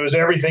managements. I mean, it was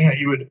everything that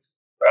you would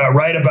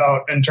write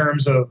about in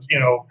terms of,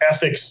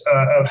 ethics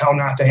of how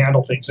not to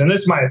handle things. And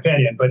this is my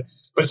opinion. But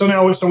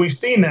so we've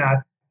seen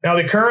that. Now,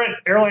 the current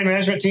airline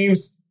management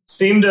teams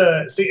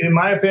in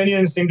my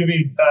opinion, seem to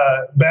be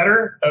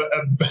better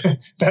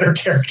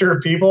character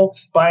of people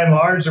by and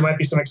large. There might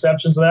be some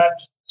exceptions to that.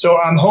 So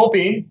I'm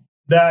hoping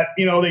that,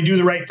 they do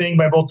the right thing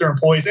by both their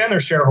employees and their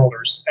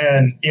shareholders.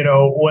 And,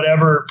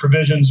 whatever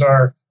provisions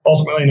are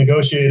ultimately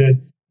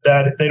negotiated,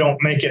 that they don't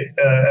make it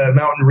a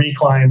mountain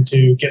reclimb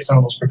to get some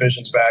of those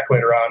provisions back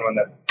later on when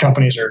the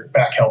companies are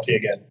back healthy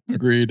again.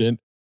 Agreed. And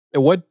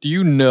what do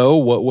you know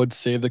what would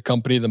save the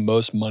company the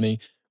most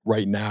money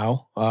right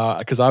now?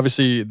 Because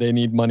obviously they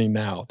need money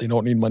now. They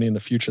don't need money in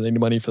the future. They need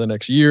money for the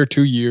next year,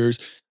 2 years.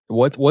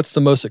 What's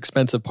the most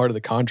expensive part of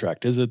the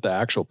contract? Is it the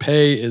actual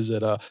pay? Is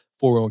it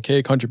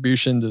 401k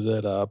contributions? Is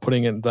it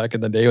putting in back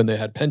in the day when they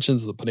had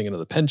pensions? Is it putting into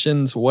the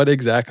pensions? What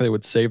exactly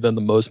would save them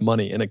the most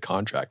money in a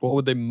contract? What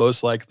would they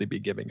most likely be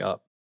giving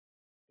up?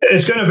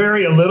 It's going to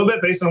vary a little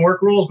bit based on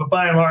work rules, but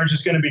by and large,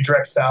 it's going to be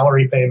direct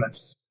salary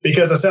payments,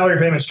 because the salary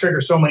payments trigger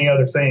so many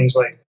other things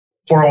like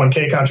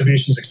 401k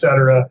contributions, et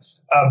cetera.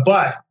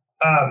 But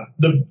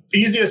the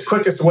easiest,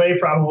 quickest way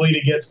probably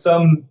to get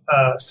some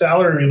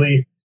salary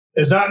relief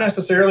is not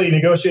necessarily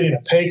negotiating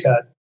a pay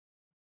cut,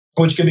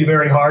 which can be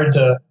very hard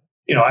to,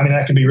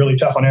 that could be really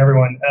tough on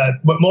everyone.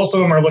 What most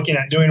of them are looking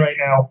at doing right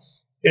now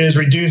is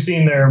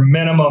reducing their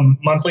minimum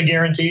monthly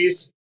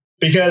guarantees,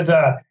 because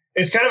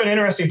it's kind of an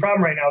interesting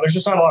problem right now. There's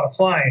just not a lot of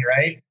flying,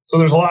 right? So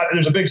there's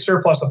a big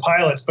surplus of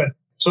pilots, but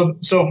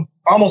So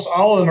almost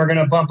all of them are going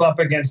to bump up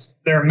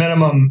against their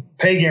minimum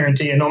pay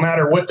guarantee. And no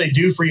matter what they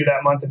do for you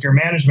that month, if you're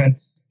management,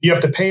 you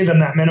have to pay them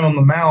that minimum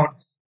amount.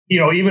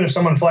 Even if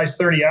someone flies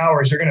 30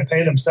 hours, you're going to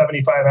pay them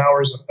 75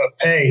 hours of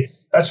pay.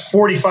 That's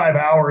 45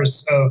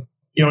 hours of,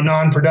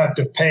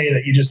 non-productive pay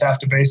that you just have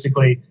to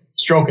basically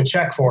stroke a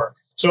check for.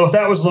 So if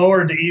that was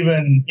lowered to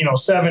even,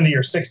 70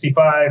 or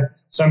 65,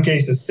 some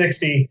cases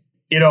 60,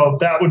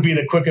 that would be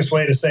the quickest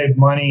way to save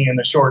money in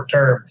the short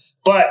term.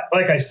 But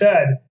like I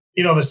said,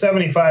 the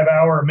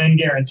 75-hour min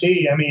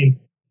guarantee,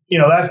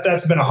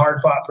 that's been a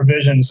hard-fought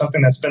provision,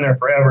 something that's been there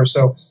forever.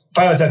 So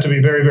pilots have to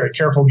be very, very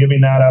careful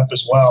giving that up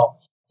as well.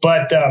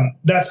 But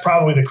that's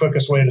probably the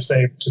quickest way to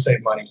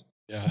save money.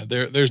 Yeah,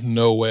 there's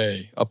no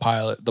way the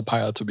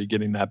pilots would be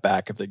getting that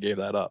back if they gave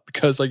that up,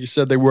 because like you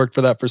said, they worked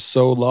for that for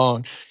so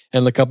long,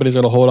 and the company's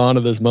going to hold on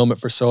to this moment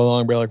for so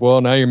long. Be like,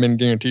 well, now your min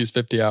guarantee is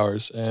 50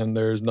 hours, and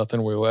there's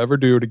nothing we will ever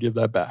do to give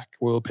that back.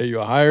 We'll pay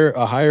you a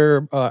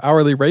higher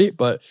hourly rate,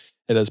 but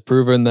it has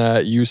proven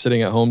that you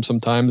sitting at home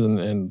sometimes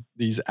and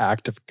these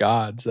active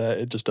gods, that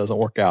it just doesn't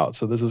work out.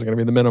 So this is going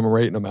to be the minimum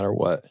rate no matter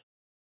what.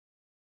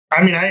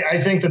 I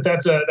think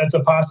that's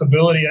a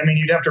possibility.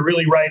 You'd have to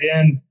really write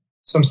in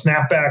some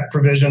snapback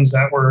provisions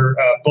that were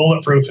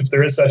bulletproof, if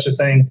there is such a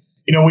thing.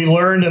 We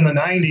learned in the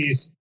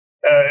 90s,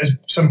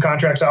 some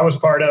contracts I was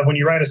part of, when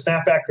you write a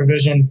snapback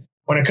provision,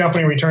 when a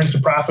company returns to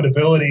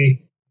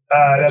profitability,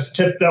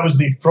 that was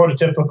the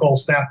prototypical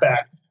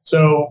snapback.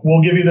 So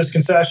we'll give you this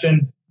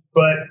concession,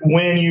 but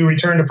when you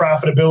return to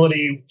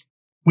profitability,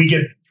 we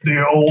get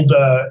the old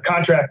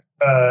contract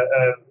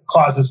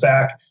clauses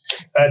back.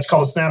 It's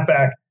called a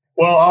snapback.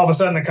 Well, all of a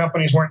sudden, the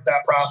companies weren't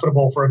that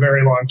profitable for a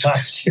very long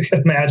time. You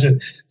can imagine,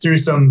 through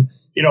some,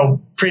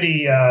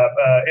 pretty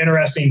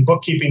interesting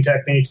bookkeeping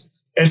techniques.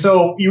 And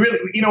so you really,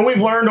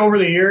 we've learned over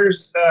the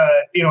years,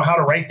 how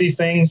to write these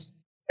things.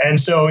 And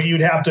so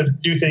you'd have to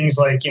do things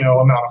like,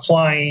 amount of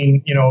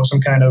flying,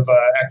 some kind of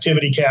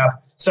activity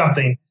cap,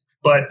 something.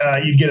 But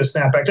you'd get a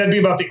snapback. That'd be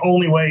about the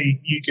only way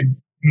you could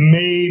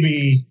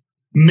maybe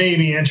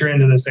enter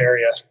into this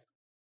area.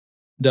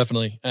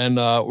 Definitely.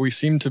 And we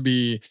seem to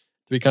be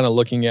kind of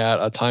looking at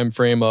a time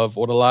frame of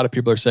what a lot of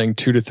people are saying,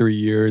 2 to 3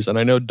 years. And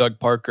I know Doug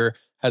Parker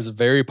has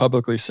very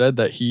publicly said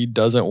that he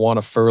doesn't want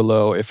to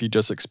furlough if he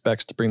just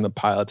expects to bring the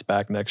pilots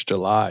back next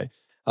July.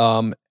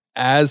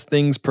 As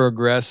things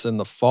progress in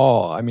the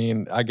fall,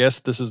 I guess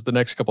this is the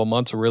next couple of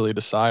months to really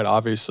decide,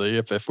 obviously,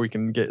 if we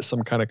can get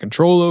some kind of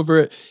control over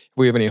it, if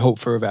we have any hope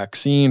for a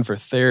vaccine, for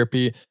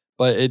therapy.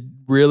 But it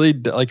really,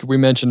 like we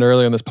mentioned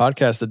earlier in this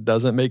podcast, it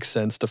doesn't make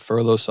sense to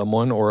furlough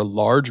someone or a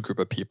large group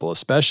of people,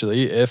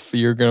 especially if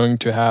you're going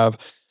to have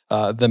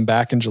them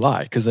back in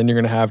July, because then you're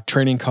going to have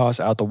training costs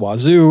out the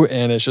wazoo,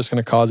 and it's just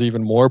going to cause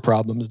even more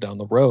problems down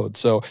the road.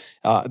 So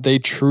they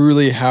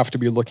truly have to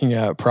be looking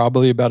at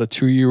probably about a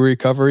 2-year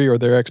recovery, or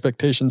their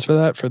expectations for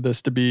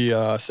this to be,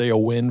 say, a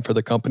win for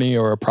the company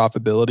or a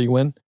profitability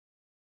win.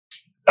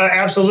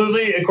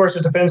 Absolutely. Of course,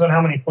 it depends on how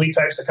many fleet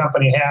types the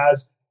company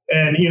has.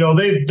 And,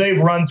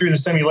 they've run through the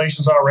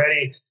simulations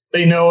already.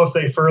 They know if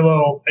they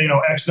furlough,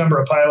 X number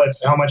of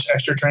pilots, how much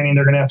extra training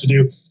they're going to have to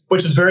do,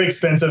 which is very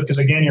expensive because,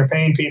 again, you're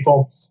paying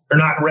people. They're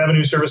not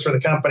revenue service for the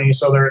company,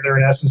 so they're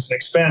in essence an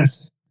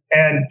expense.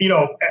 And,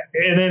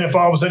 and then if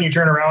all of a sudden you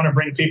turn around and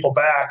bring people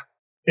back,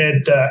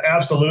 it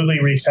absolutely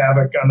wreaks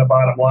havoc on the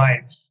bottom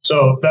line.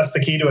 So that's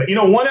the key to it.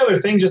 One other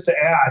thing just to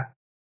add,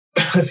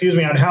 excuse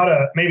me, on how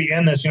to maybe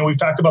end this, we've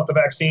talked about the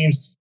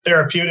vaccines,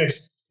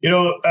 therapeutics.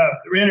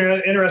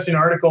 Interesting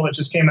article that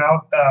just came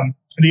out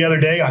the other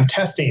day on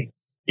testing.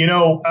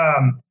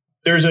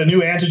 There's a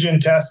new antigen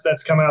test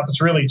that's coming out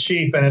that's really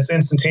cheap, and it's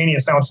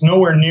instantaneous. Now, it's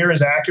nowhere near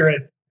as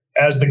accurate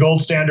as the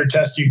gold standard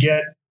test you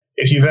get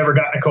if you've ever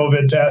gotten a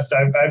COVID test.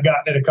 I've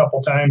gotten it a couple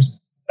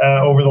times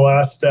over the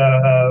last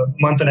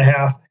month and a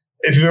half,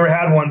 if you've ever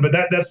had one. But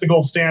that's the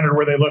gold standard,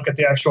 where they look at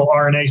the actual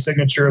RNA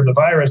signature of the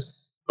virus.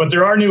 But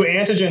there are new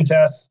antigen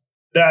tests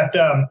that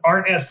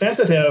aren't as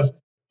sensitive,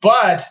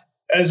 but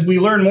as we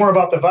learn more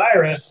about the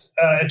virus,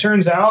 it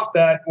turns out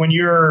that when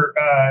you're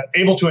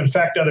able to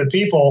infect other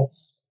people,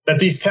 that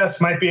these tests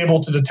might be able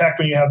to detect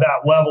when you have that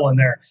level in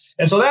there.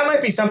 And so that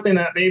might be something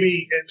that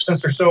maybe,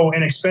 since they're so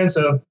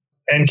inexpensive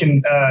and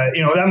can,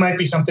 that might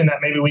be something that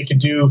maybe we could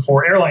do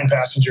for airline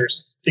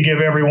passengers to give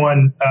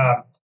everyone,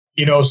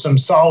 some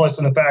solace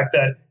in the fact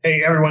that,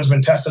 hey, everyone's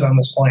been tested on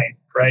this plane,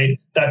 right?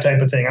 That type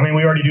of thing.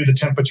 We already do the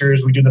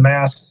temperatures, we do the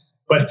masks,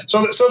 but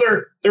so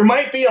there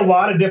might be a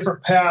lot of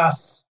different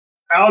paths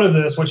out of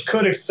this, which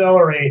could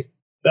accelerate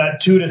that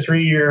 2 to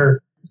 3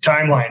 year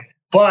timeline.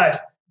 But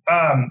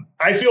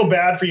I feel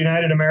bad for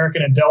United,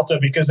 American, and Delta,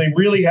 because they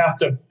really have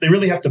to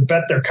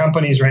bet their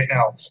companies right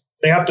now.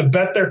 They have to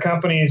bet their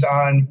companies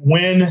on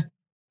when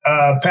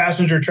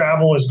passenger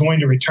travel is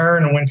going to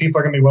return and when people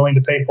are going to be willing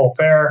to pay full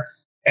fare.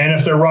 And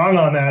if they're wrong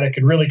on that, it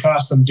could really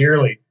cost them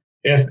dearly.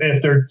 If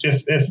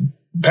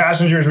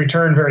passengers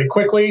return very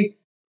quickly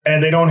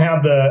and they don't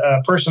have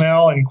the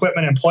personnel and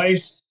equipment in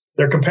place,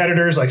 their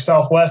competitors like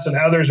Southwest and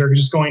others are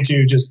just going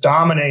to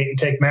dominate and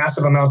take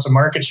massive amounts of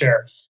market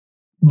share.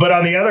 But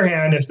on the other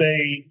hand, if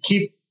they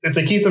keep if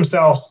they keep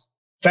themselves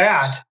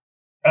fat,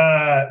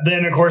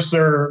 then of course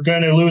they're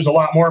going to lose a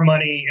lot more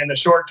money in the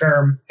short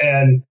term,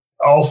 and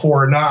all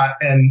for not.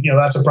 And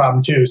that's a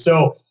problem too.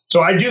 So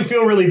I do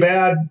feel really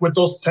bad with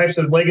those types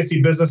of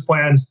legacy business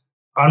plans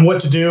on what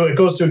to do. It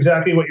goes to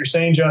exactly what you're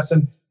saying,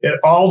 Justin. It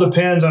all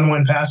depends on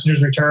when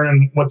passengers return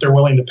and what they're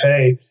willing to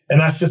pay. And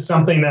that's just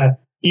something that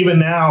even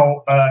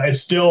now, it's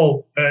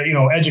still,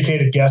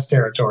 educated guess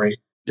territory.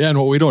 Yeah. And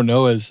what we don't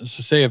know is, so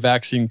say a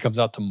vaccine comes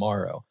out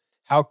tomorrow,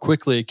 how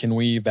quickly can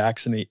we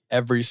vaccinate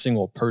every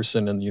single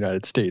person in the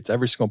United States,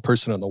 every single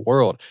person in the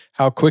world?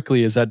 How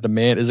quickly is that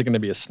demand? Is it going to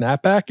be a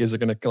snapback? Is it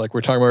going to, like we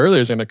were talking about earlier,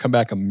 is it going to come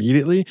back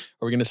immediately?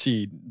 Or are we going to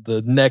see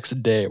the next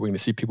day, we're going to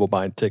see people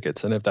buying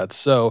tickets? And if that's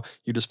so,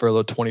 you just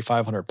furlough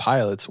 2,500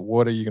 pilots.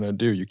 What are you going to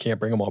do? You can't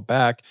bring them all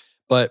back.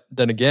 But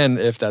then again,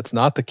 if that's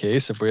not the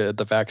case, if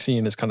the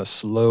vaccine is kind of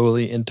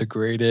slowly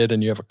integrated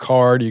and you have a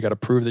card, you got to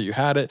prove that you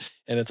had it,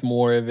 and it's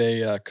more of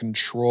a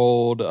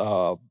controlled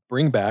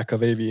bring back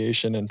of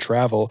aviation and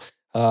travel,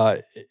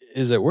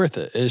 is it worth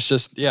it? It's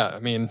just,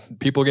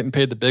 people are getting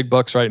paid the big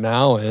bucks right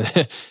now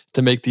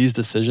to make these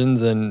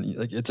decisions, and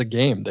it's a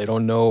game. They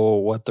don't know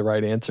what the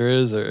right answer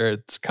is, or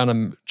it's kind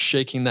of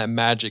shaking that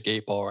magic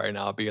 8-ball right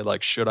now, being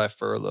like, should I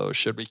furlough?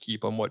 Should we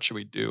keep them? What should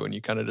we do? And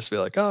you kind of just be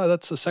like, oh,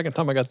 that's the second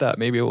time I got that.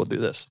 Maybe we'll do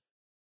this.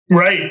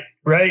 Right.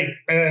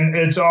 And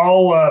it's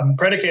all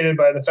predicated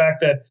by the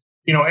fact that,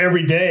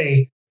 every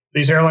day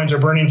these airlines are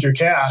burning through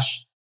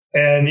cash.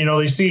 And,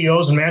 these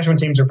CEOs and management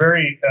teams are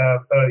very,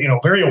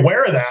 very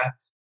aware of that.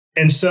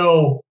 And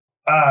so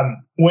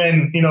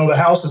when, the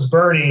house is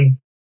burning,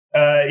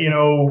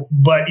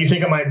 but you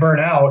think it might burn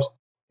out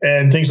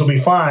and things will be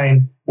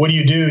fine, what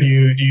do? Do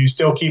you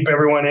still keep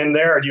everyone in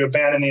there, or do you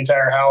abandon the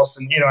entire house?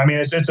 And,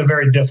 it's a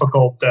very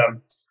difficult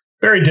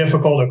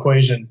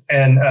equation,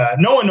 and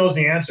no one knows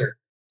the answer.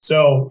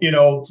 So,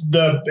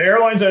 the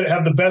airlines that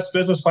have the best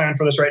business plan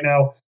for this right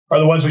now are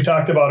the ones we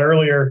talked about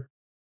earlier.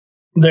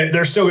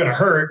 They're still going to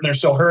hurt, and they're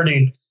still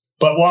hurting,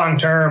 but long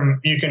term,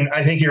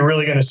 I think you're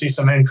really going to see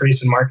some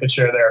increase in market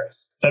share there.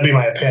 That'd be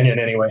my opinion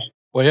anyway.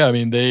 Well, yeah,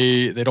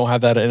 they don't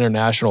have that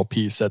international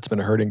piece that's been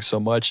hurting so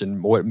much,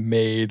 and what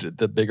made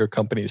the bigger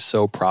companies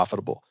so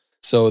profitable.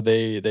 So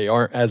they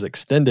aren't as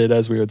extended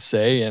as we would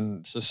say.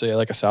 And so say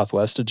like a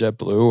Southwest, a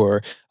JetBlue,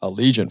 or a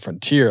Allegiant,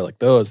 Frontier, like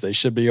those, they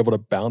should be able to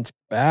bounce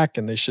back,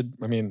 and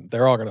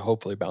they're all going to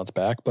hopefully bounce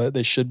back, but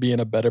they should be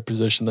in a better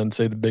position than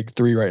say the big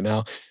three right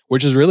now,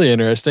 which is really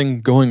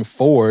interesting going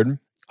forward.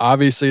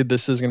 Obviously,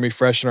 this is going to be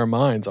fresh in our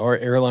minds. Are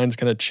airlines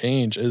going to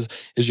change? Is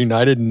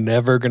United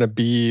never going to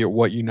be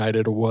what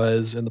United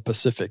was in the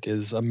Pacific?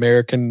 Is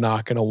American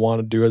not going to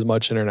want to do as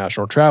much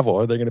international travel?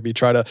 Are they going to be is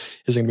it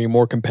going to be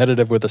more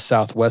competitive with the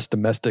Southwest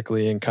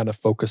domestically and kind of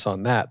focus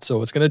on that?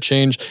 So it's going to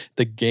change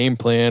the game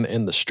plan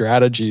and the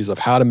strategies of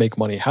how to make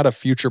money, how to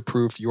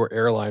future-proof your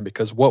airline,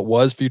 because what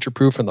was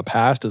future-proof in the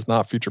past is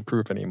not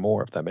future-proof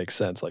anymore, if that makes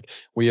sense. Like,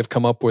 we have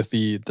come up with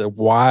the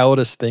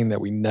wildest thing that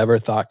we never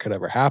thought could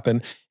ever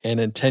happen. And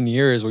in 10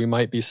 years, we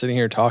might be sitting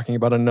here talking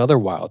about another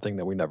wild thing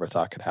that we never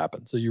thought could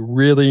happen. So you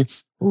really,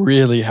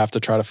 really have to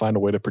try to find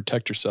a way to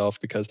protect yourself,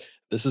 because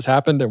this has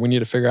happened and we need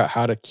to figure out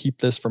how to keep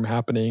this from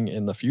happening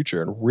in the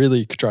future and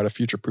really try to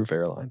future-proof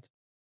airlines.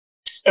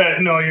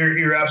 No,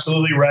 you're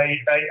absolutely right.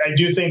 I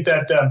do think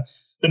that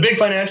the big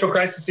financial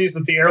crises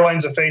that the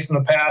airlines have faced in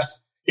the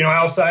past,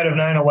 outside of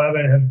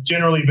 9/11, have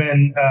generally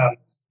been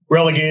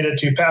relegated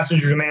to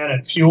passenger demand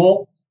and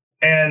fuel.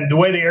 And the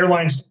way the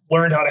airlines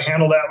learned how to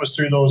handle that was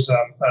through those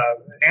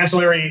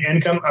ancillary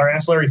income or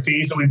ancillary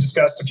fees that we've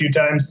discussed a few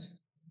times.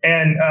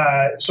 And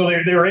so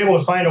they were able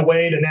to find a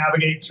way to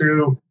navigate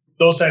through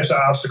those types of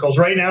obstacles.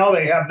 Right now,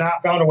 they have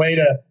not found a way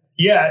to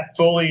yet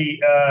fully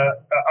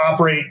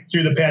operate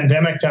through the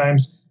pandemic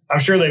times. I'm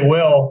sure they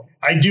will.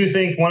 I do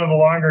think one of the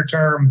longer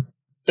term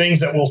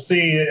things that we'll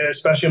see,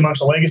 especially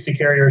amongst the legacy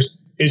carriers,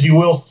 is you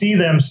will see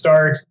them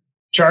start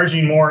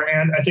charging more.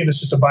 And I think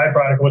that's just a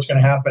byproduct of what's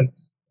going to happen.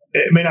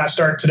 It may not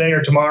start today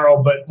or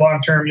tomorrow, but long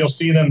term, you'll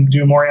see them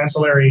do more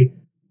ancillary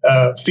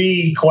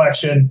fee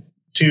collection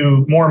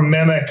to more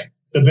mimic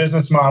the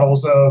business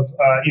models of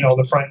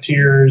the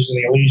Frontiers and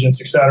the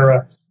Allegiants, et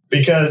cetera,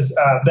 because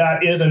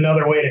that is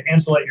another way to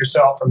insulate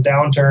yourself from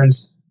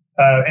downturns,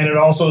 and it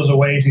also is a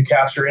way to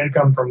capture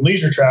income from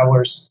leisure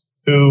travelers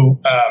who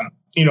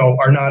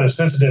are not as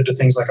sensitive to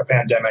things like a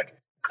pandemic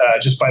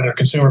just by their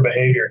consumer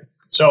behavior.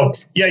 So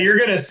yeah, you're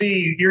going to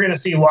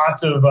see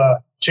lots of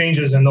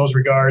changes in those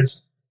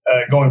regards.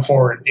 Going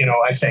forward,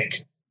 I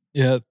think.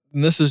 Yeah,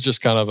 and this is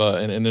just kind of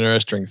an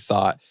interesting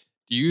thought.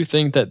 Do you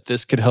think that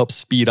this could help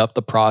speed up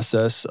the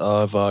process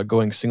of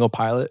going single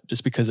pilot,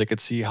 just because they could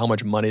see how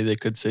much money they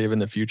could save in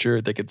the future?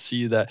 They could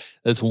see that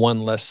there's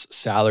one less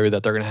salary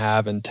that they're going to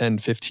have in 10,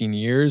 15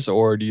 years,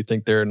 or do you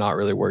think they're not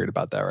really worried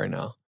about that right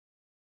now?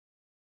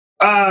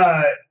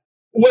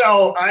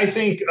 Well, I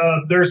think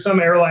there's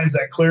some airlines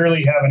that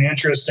clearly have an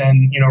interest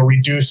in,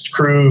 reduced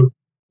crew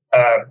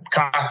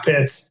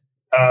cockpits.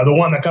 The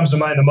one that comes to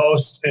mind the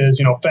most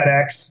is,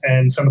 FedEx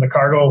and some of the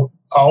cargo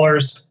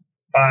haulers.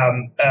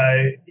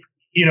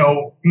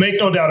 Make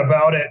no doubt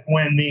about it.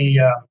 When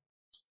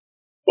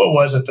what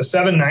was it? The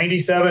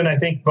 797, I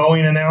think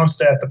Boeing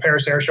announced at the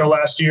Paris Air Show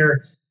last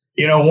year.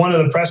 One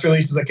of the press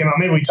releases that came out,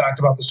 maybe we talked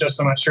about this, just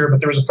I'm not sure, but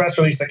there was a press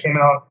release that came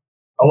out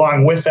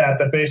along with that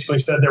basically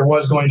said there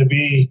was going to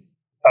be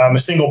a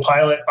single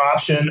pilot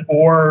option,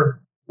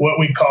 or what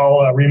we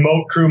call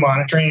remote crew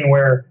monitoring,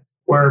 where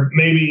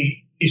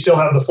maybe you still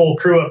have the full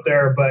crew up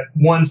there, but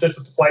one sits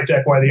at the flight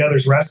deck while the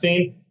other's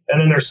resting. And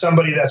then there's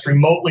somebody that's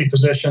remotely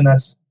positioned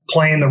that's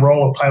playing the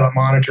role of pilot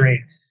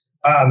monitoring.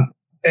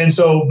 And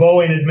so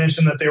Boeing had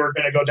mentioned that they were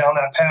going to go down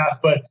that path,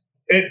 but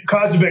it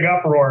caused a big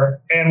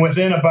uproar. And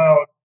within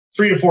about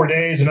 3 to 4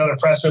 days, another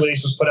press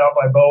release was put out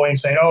by Boeing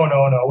saying, "Oh,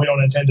 no, we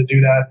don't intend to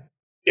do that.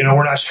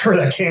 We're not sure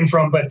where that came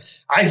from." But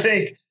I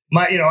think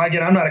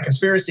again, I'm not a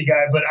conspiracy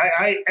guy, but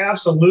I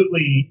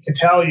absolutely can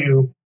tell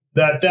you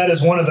that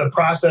is one of the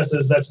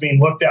processes that's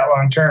being looked at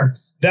long term.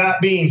 That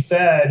being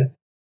said,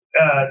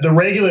 the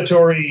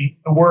regulatory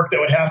work that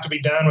would have to be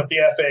done with the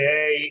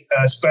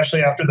FAA,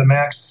 especially after the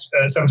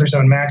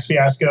 737 MAX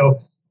fiasco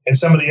and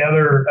some of the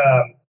other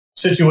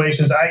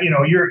situations,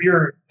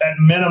 you're at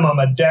minimum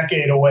a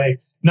decade away,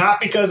 not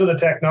because of the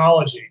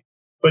technology,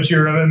 but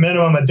you're at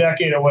minimum a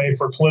decade away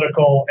for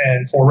political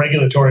and for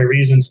regulatory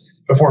reasons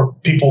before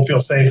people feel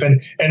safe,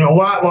 and a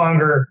lot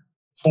longer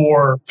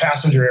for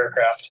passenger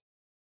aircraft.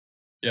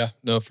 Yeah,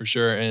 no, for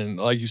sure. And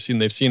like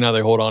they've seen how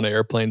they hold on to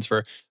airplanes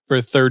for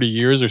 30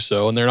 years or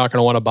so, and they're not going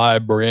to want to buy a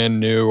brand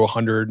new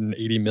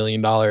 $180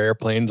 million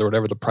airplanes or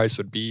whatever the price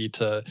would be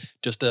to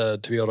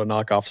be able to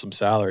knock off some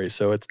salary.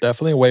 So it's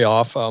definitely a way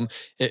off.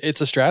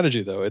 It's a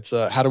strategy though. It's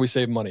how do we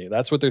save money?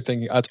 That's what they're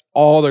thinking. That's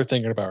all they're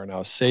thinking about right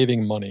now, is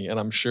saving money. And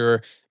I'm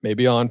sure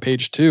maybe on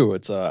page 2,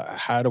 it's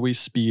how do we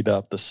speed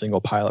up the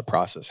single pilot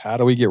process? How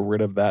do we get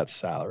rid of that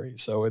salary?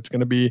 So it's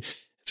going to be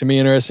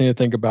interesting to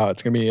think about.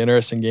 It's going to be an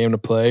interesting game to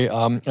play.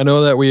 I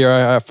know that we are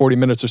at 40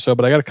 minutes or so,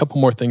 but I got a couple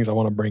more things I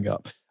want to bring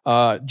up.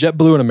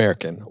 JetBlue and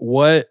American,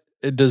 what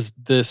does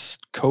this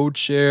code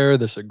share,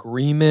 this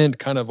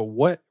agreement,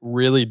 what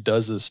really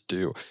does this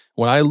do?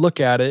 When I look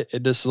at it,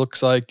 it just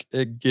looks like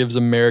it gives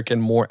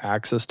American more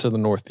access to the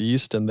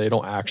Northeast, and they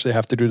don't actually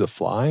have to do the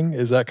flying.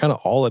 Is that kind of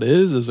all it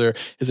is? Is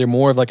there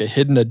more of like a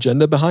hidden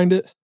agenda behind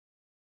it?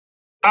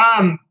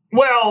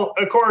 Well,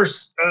 of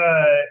course,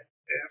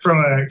 from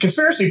a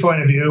conspiracy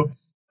point of view,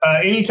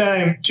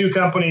 anytime two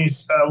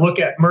companies look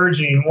at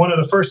merging, one of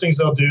the first things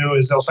they'll do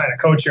is they'll sign a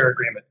code share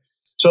agreement.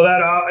 So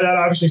that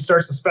obviously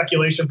starts the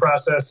speculation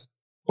process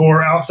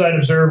for outside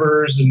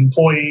observers and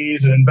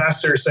employees and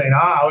investors saying,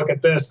 look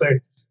at this.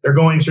 They're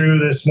going through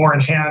this more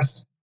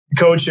enhanced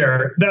code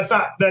share.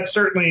 That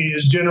certainly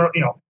is general,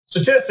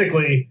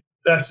 statistically,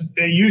 that's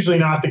usually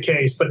not the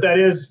case, but that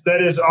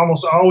is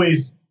almost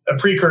always a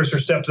precursor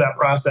step to that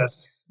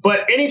process.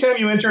 But anytime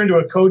you enter into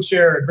a code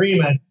share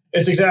agreement,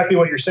 it's exactly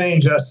what you're saying,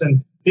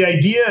 Justin. The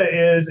idea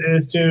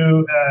is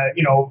to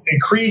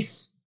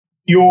increase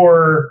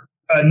your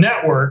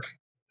network,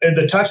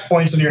 the touch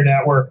points in your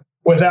network,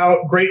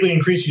 without greatly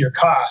increasing your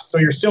costs. So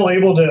you're still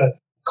able to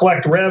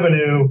collect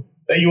revenue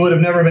that you would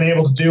have never been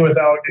able to do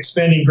without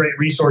expending great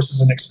resources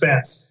and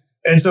expense.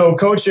 And so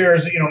code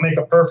shares, make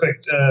a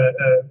perfect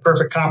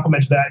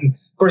complement to that. And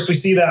of course, we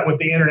see that with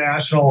the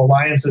international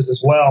alliances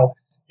as well.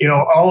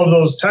 All of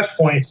those touch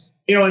points.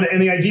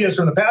 And the idea is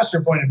from the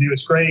passenger point of view,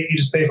 it's great. You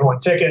just pay for one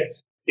ticket.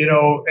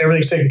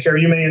 Everything's taken care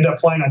of. You may end up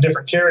flying on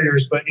different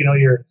carriers, but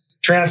your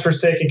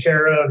transfer's taken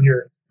care of.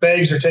 Your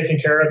bags are taken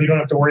care of. You don't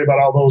have to worry about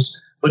all those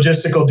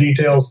logistical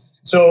details.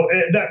 So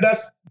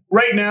that's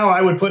right now,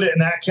 I would put it in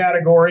that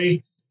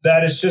category.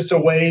 That is just a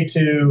way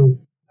to,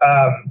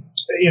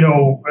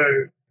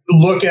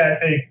 look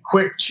at a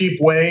quick,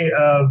 cheap way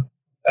of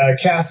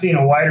casting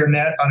a wider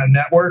net on a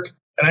network.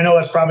 And I know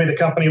that's probably the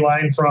company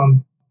line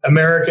from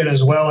American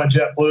as well and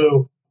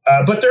JetBlue.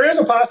 But there is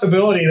a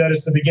possibility that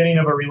it's the beginning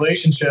of a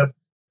relationship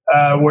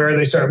where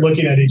they start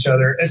looking at each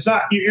other.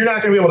 You're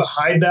not going to be able to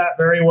hide that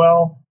very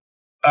well.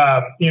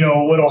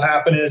 What'll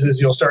happen is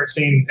you'll start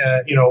seeing,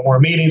 more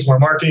meetings, more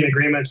marketing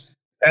agreements,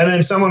 and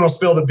then someone will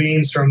spill the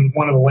beans from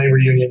one of the labor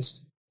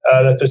unions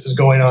that this is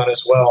going on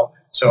as well.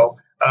 So,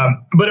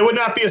 but it would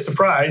not be a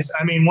surprise.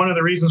 I mean, one of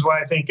the reasons why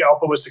I think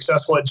ALPA was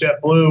successful at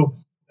JetBlue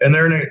and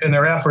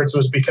their efforts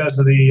was because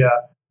of the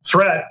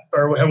threat,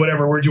 or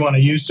whatever word you want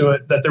to use to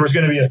it, that there was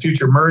going to be a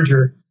future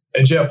merger,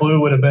 and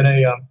JetBlue would have been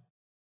a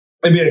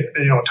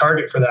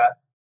target for that.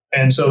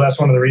 And so that's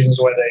one of the reasons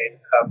why they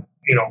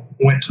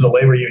went to the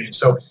labor union.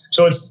 So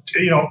it's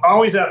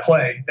always at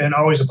play and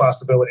always a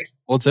possibility.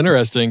 Well, it's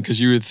interesting because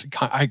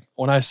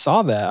when I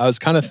saw that, I was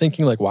kind of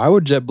thinking, like, why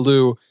would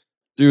JetBlue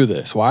do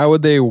this? Why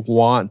would they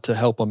want to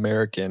help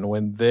American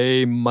when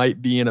they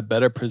might be in a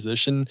better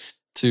position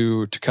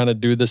to kind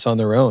of do this on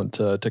their own,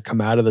 to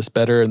come out of this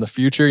better in the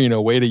future,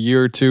 wait a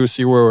year or two,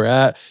 see where we're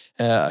at.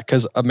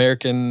 Because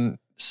American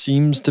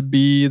seems to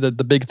be, the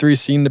big three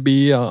seem to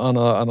be on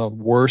a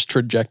worse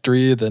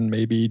trajectory than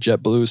maybe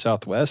JetBlue,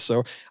 Southwest.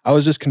 So I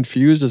was just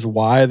confused as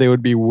why they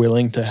would be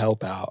willing to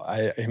help out.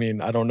 I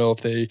mean, I don't know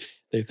if they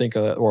think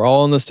we're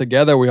all in this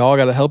together, we all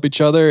got to help each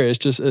other.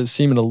 It's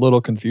seeming a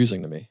little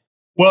confusing to me.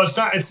 Well, it's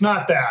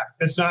not that.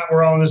 It's not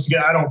we're all in this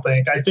together. I don't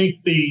think. I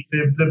think the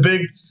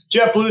big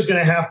JetBlue is going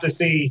to have to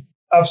see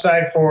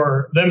upside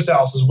for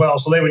themselves as well,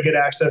 so they would get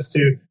access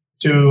to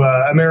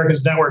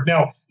American's network.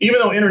 Now, even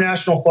though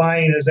international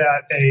flying is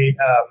at a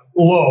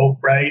low,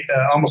 right,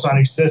 almost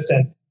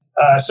non-existent,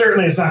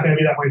 certainly it's not going to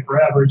be that way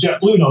forever.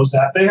 JetBlue knows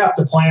that. They have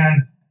to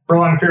plan for a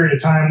long period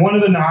of time. One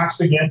of the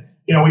knocks, again,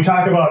 we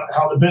talk about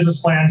how the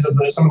business plans of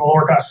some of the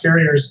lower cost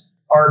carriers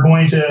are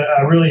going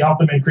to really help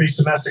them increase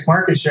domestic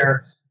market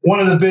share. One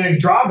of the big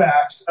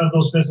drawbacks of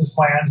those business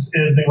plans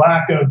is the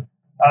lack of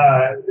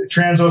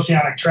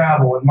transoceanic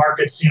travel in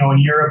markets, in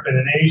Europe and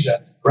in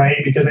Asia, right?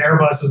 Because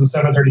Airbuses and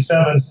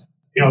 737s,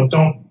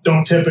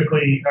 don't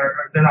typically,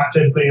 they're not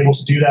typically able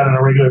to do that on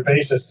a regular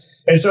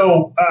basis. And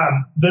so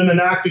then the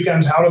knock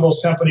becomes, how do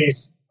those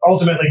companies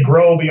ultimately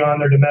grow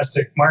beyond their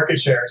domestic market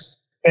shares?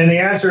 And the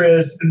answer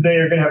is they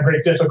are going to have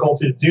great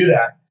difficulty to do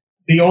that.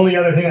 The only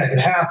other thing that could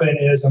happen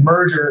is a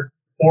merger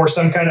or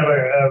some kind of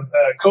a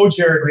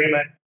code-share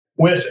agreement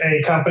with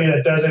a company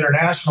that does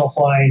international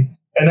flying.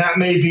 And that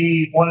may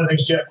be one of the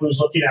things JetBlue is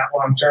looking at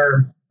long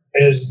term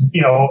is,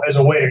 as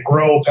a way to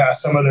grow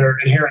past some of their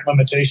inherent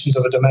limitations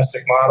of a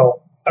domestic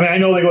model. I mean, I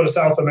know they go to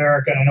South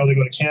America and I know they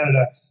go to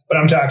Canada, but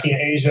I'm talking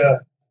Asia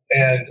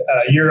and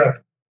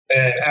Europe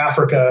and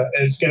Africa.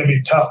 And it's going to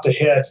be tough to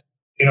hit,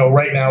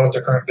 right now with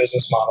their current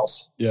business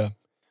models. Yeah.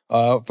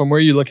 From where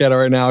you look at it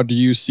right now, do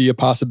you see a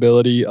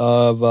possibility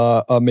of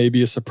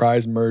maybe a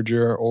surprise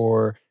merger,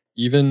 or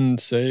even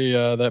say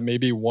that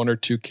maybe one or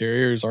two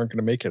carriers aren't going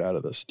to make it out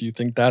of this? Do you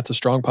think that's a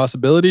strong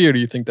possibility, or do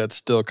you think that's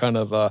still kind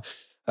of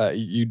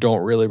you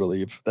don't really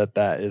believe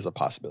that is a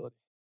possibility?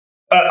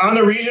 On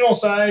the regional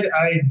side,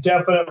 I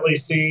definitely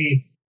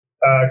see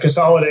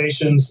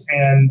consolidations,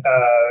 and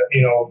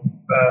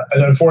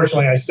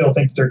unfortunately, I still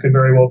think that there could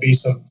very well be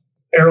some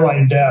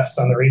airline deaths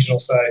on the regional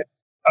side.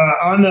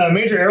 On the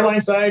major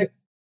airline side,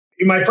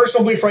 my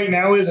personal belief right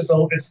now is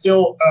it's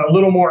still a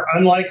little more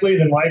unlikely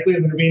than likely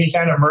that there be any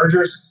kind of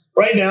mergers.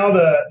 Right now,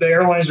 the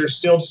airlines are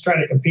still just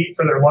trying to compete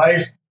for their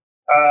life,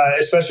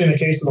 especially in the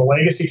case of the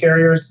legacy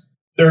carriers.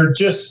 They're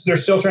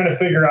still trying to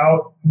figure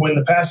out when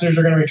the passengers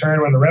are going to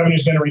return, when the revenue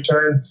is going to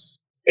return.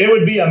 It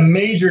would be a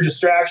major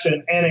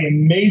distraction and a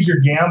major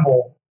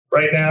gamble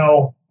right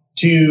now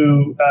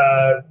to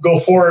go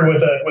forward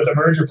with a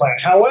merger plan.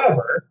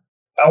 However,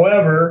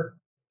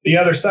 the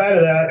other side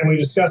of that, and we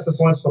discussed this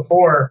once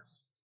before,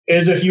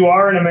 is if you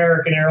are an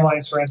American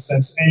Airlines, for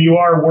instance, and you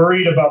are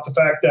worried about the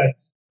fact that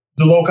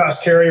the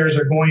low-cost carriers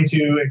are going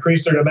to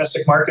increase their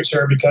domestic market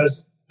share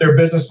because their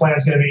business plan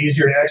is going to be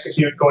easier to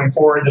execute going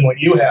forward than what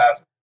you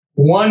have.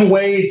 One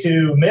way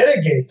to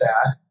mitigate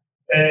that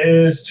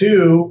is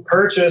to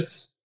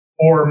purchase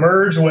or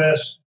merge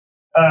with,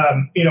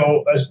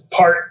 as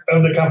part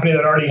of the company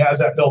that already has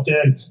that built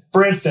in.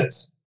 For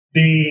instance,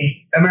 the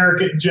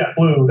American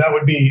JetBlue, that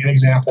would be an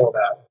example of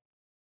that.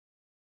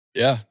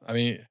 Yeah, I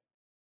mean,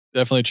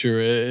 definitely true.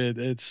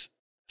 It's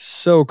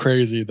so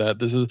crazy that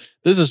this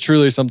is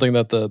truly something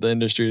that the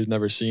industry has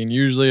never seen.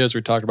 Usually, as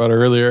we talked about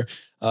earlier,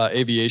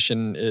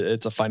 aviation,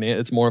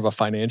 it's more of a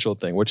financial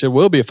thing, which it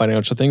will be a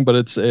financial thing, but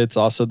it's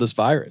also this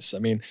virus. I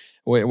mean,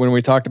 when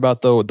we talked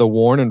about the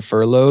WARN and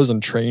furloughs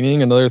and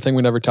training, another thing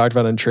we never talked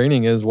about in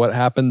training is what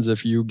happens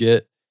if you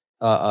get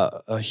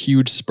a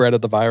huge spread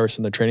of the virus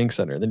in the training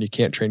center. Then you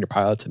can't train your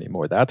pilots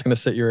anymore. That's going to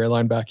set your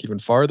airline back even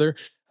farther.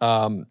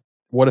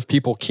 What if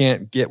people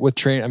can't get with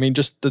training? I mean,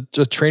 just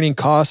the training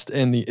cost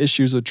and the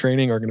issues with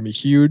training are going to be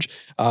huge.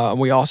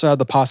 And we also have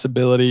the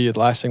possibility, the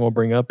last thing we'll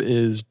bring up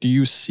is, do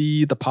you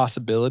see the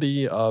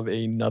possibility of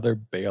another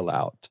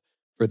bailout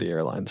for the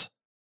airlines?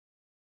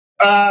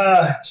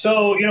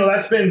 So,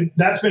 that's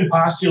been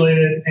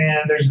postulated,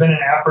 and there's been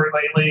an effort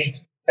lately,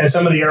 and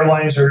some of the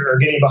airlines are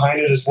getting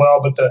behind it as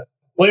well. But the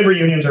labor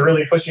unions are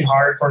really pushing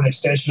hard for an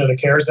extension of the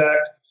CARES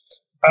Act.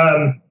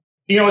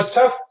 It's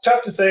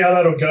tough to say how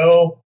that'll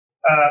go.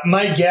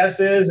 My guess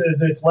is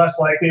it's less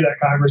likely that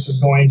Congress is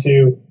going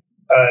to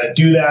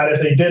do that.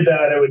 If they did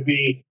that, it would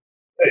be,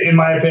 in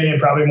my opinion,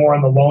 probably more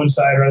on the loan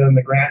side rather than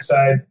the grant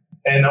side.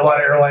 And a lot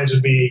of airlines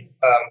would be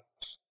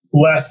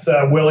less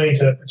willing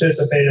to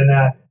participate in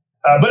that.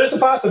 But it's a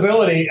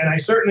possibility, and I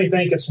certainly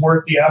think it's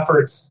worth the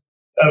efforts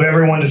of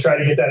everyone to try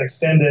to get that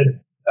extended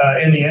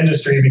in the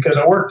industry, because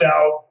it worked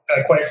out,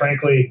 quite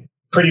frankly,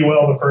 pretty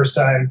well the first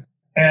time.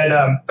 And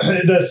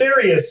the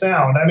theory is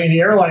sound. I mean, the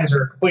airlines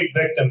are a complete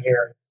victim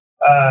here.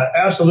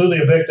 Absolutely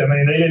a victim. I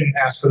mean, they didn't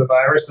ask for the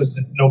virus.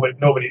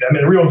 Nobody. I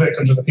mean, the real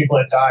victims are the people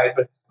that died.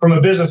 But from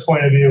a business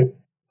point of view,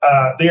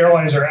 the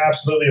airlines are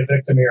absolutely a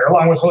victim here,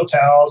 along with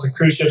hotels and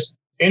cruise ships,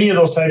 any of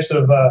those types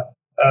of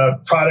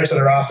products that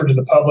are offered to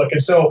the public.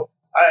 And so,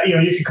 you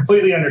can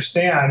completely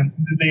understand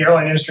the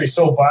airline industry is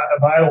so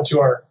vital to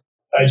our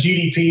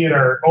GDP and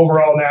our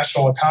overall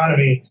national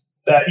economy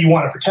that you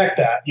want to protect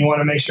that. You want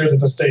to make sure that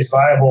this stays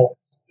viable.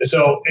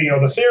 So,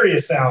 the theory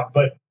is sound,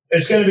 but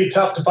it's going to be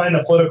tough to find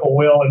the political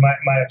will, in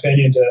my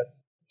opinion,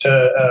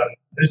 to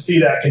see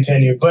that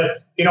continue. But,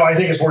 I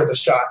think it's worth a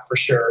shot for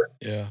sure.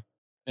 Yeah.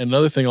 And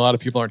another thing a lot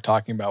of people aren't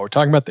talking about, we're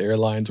talking about the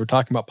airlines, we're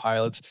talking about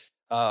pilots.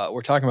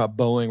 we're talking about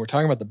Boeing, we're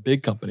talking about the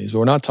big companies. What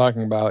we're not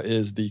talking about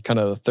is the kind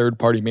of the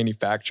third-party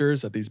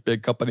manufacturers that these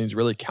big companies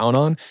really count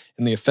on,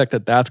 and the effect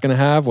that that's going to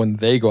have when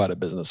they go out of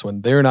business,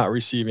 when they're not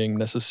receiving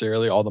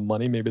necessarily all the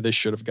money maybe they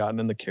should have gotten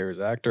in the CARES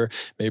Act, or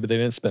maybe they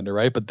didn't spend it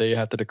right, but they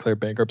have to declare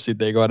bankruptcy.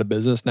 They go out of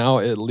business. Now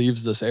it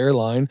leaves this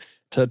airline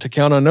to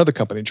count on another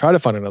company, try to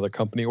find another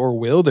company, or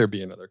will there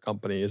be another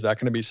company? Is that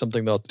going to be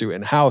something they'll do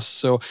in-house?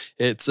 So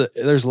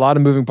there's a lot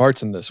of moving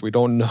parts in this. We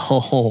don't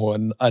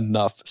know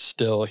enough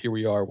still. Here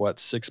we are,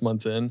 6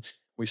 months in?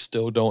 We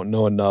still don't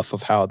know enough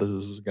of how this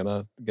is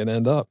gonna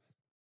end up.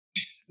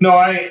 No,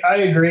 I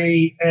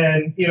agree.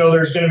 And,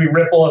 there's going to be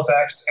ripple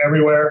effects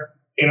everywhere,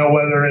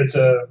 whether it's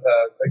a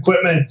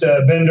equipment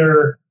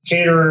vendor,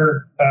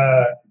 caterer,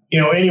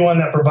 anyone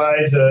that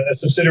provides a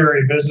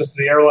subsidiary business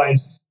to the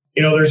airlines.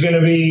 There's going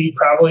to be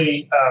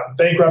probably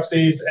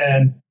bankruptcies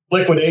and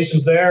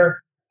liquidations there.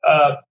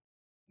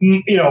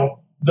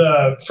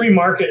 The free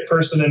market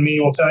person in me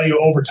will tell you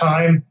over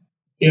time,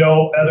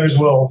 others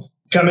will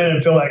come in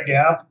and fill that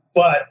gap.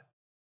 But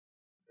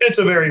it's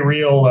a very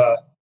real,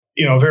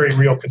 very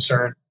real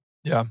concern.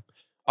 Yeah.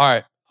 All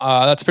right.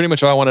 That's pretty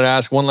much all I wanted to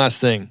ask. One last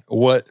thing.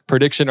 What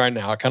prediction right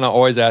now? I kind of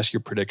always ask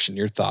your prediction,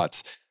 your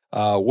thoughts.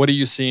 What are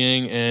you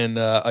seeing in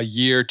a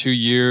year, 2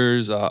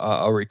 years,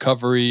 a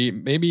recovery,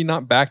 maybe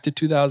not back to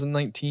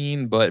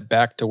 2019, but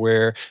back to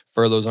where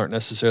furloughs aren't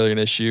necessarily an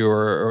issue,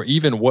 or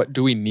even what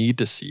do we need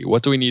to see?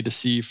 What do we need to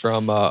see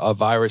from a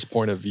virus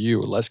point of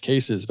view? Less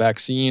cases,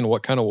 vaccine,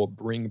 what kind of will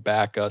bring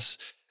back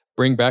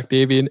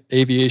the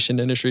aviation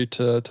industry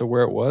to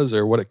where it was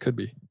or what it could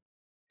be?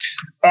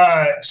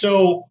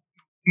 So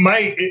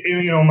my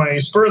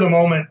spur of the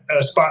moment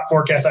spot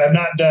forecast, I have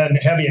not done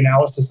heavy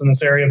analysis in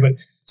this area, but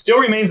still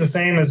remains the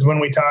same as when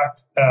we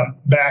talked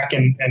back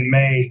in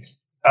May.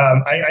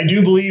 I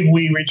do believe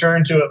we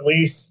return to at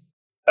least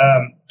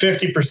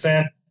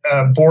 50%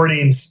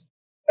 boardings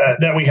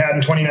that we had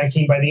in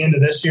 2019 by the end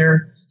of this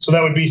year. So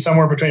that would be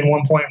somewhere between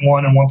 1.1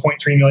 and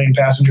 1.3 million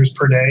passengers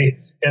per day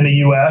in the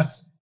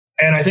U.S.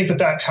 And I think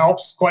that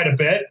helps quite a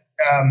bit.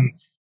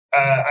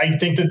 I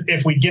think that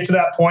if we get to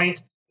that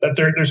point, that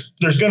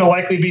there's going to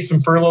likely be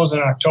some furloughs in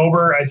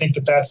October. I think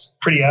that's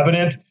pretty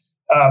evident.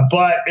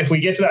 But if we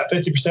get to that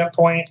 50%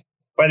 point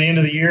by the end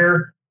of the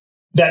year,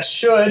 that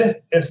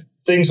should, if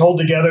things hold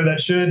together,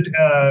 that should,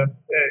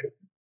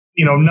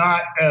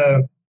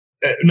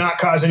 not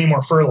cause any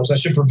more furloughs. That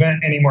should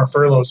prevent any more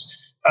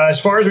furloughs. As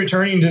far as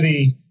returning to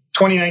the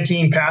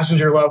 2019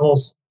 passenger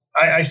levels,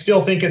 I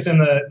still think it's in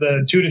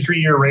the 2 to 3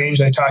 year range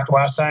I talked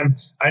last time.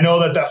 I know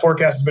that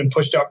forecast has been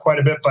pushed out quite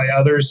a bit by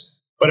others,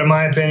 but in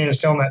my opinion, it's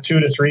still in that 2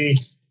 to 3.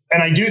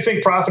 And I do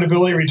think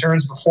profitability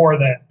returns before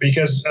then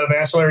because of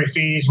ancillary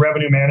fees,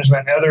 revenue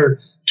management, and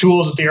other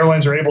tools that the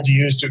airlines are able to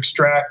use to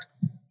extract,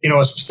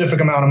 a specific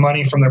amount of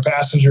money from their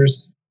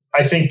passengers.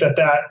 I think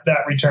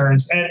that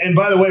returns. And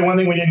by the way, one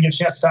thing we didn't get a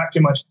chance to talk too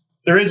much,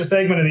 there is a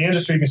segment of the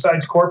industry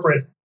besides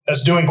corporate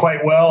that's doing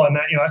quite well, and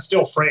that's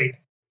still freight.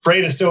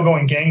 Freight is still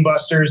going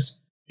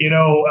gangbusters. They're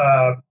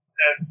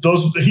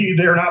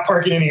not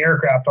parking any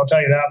aircraft. I'll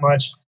tell you that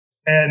much.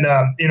 And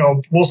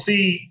we'll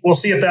see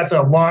if that's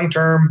a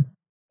long-term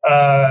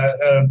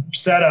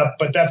setup,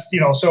 but that's,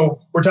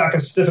 so we're talking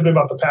specifically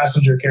about the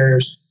passenger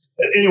carriers.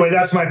 Anyway,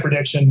 that's my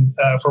prediction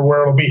for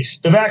where it'll be.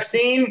 The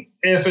vaccine,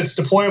 if it's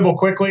deployable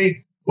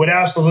quickly, would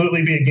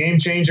absolutely be a game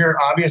changer,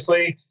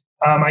 obviously.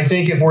 I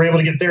think if we're able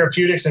to get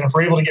therapeutics and if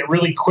we're able to get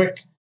really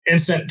quick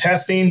instant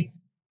testing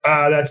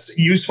that's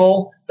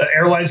useful, that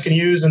airlines can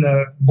use in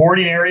the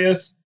boarding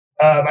areas,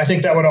 I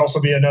think that would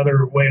also be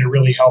another way to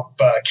really help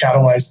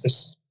catalyze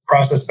this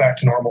process back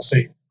to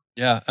normalcy.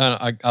 Yeah,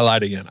 and I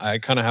lied again. I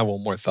kind of have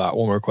one more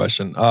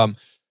question.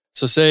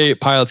 So say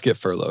pilots get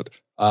furloughed.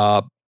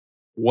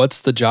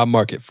 What's the job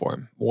market for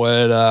them?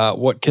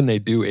 What can they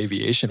do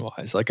aviation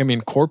wise?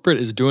 Corporate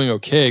is doing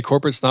okay.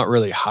 Corporate's not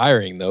really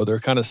hiring though. They're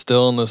kind of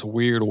still in this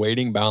weird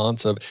waiting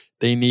balance of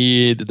they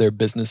need their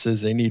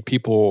businesses, they need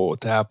people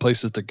to have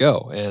places to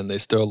go, and they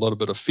still a little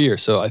bit of fear.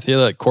 So I feel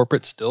like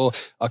corporate's still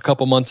a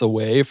couple months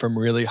away from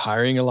really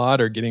hiring a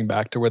lot or getting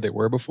back to where they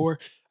were before.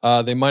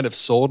 They might have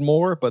sold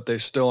more, but they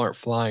still aren't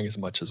flying as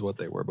much as what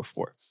they were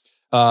before.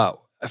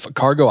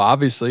 Cargo,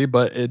 obviously,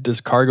 but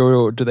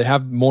do they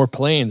have more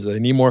planes? Do they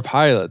need more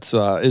pilots?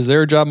 Is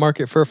there a job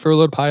market for a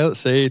furloughed pilot,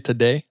 say,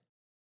 today?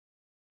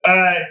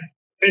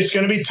 It's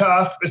going to be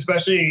tough,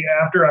 especially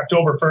after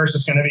October 1st.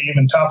 It's going to be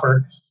even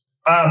tougher.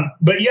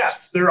 But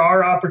yes, there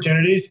are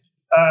opportunities.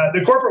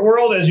 The corporate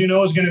world, as you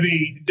know, is going to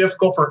be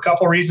difficult for a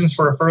couple of reasons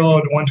for a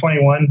furloughed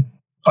 121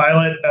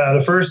 pilot.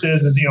 The first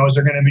is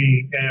there going to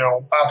be,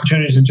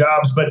 opportunities and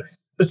jobs, but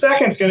the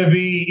second is going to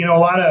be, a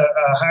lot of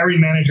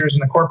hiring managers in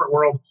the corporate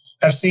world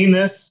have seen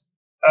this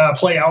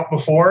play out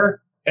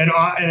before, and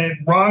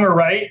wrong or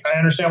right, I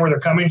understand where they're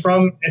coming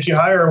from. If you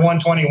hire a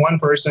 121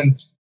 person,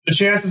 the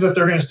chances that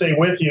they're going to stay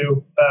with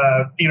you,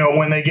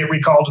 when they get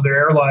recalled to their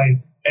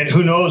airline, and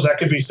who knows, that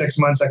could be 6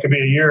 months, that could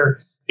be a year.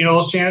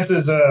 Those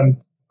chances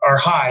are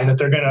high that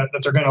they're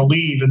gonna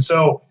leave, and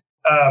so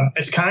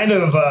it's going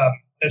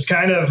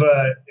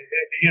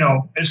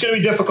to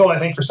be difficult, I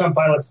think, for some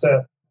pilots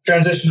to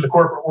transition to the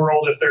corporate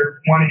world if they're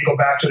wanting to go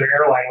back to their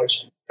airline,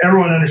 which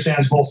everyone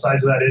understands both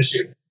sides of that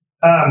issue.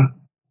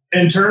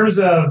 In terms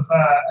of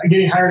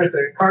getting hired at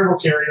the cargo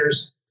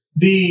carriers,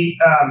 the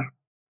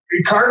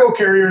cargo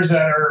carriers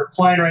that are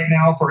flying right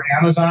now for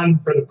Amazon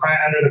for the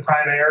under the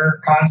Prime Air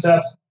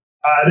concept,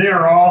 they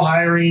are all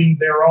hiring.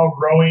 They're all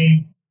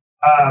growing.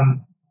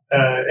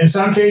 In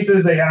some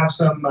cases, they have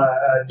some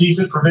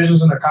decent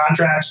provisions in their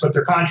contracts, but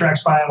their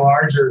contracts by and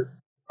large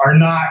are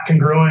not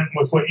congruent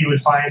with what you would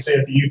find, say,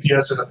 at the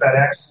UPS or the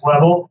FedEx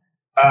level.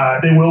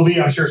 They will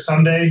be, I'm sure,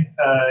 someday,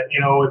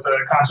 with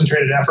a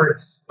concentrated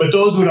effort. But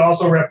those would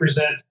also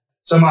represent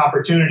some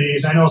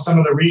opportunities. I know some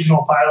of the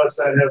regional pilots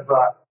that have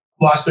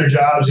lost their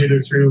jobs either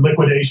through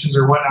liquidations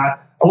or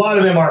whatnot. A lot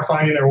of them are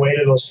finding their way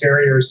to those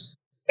carriers.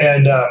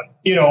 And,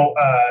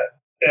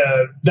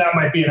 that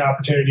might be an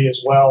opportunity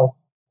as well.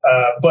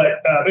 But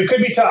it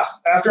could be tough.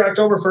 After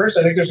October 1st,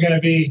 I think there's going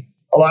to be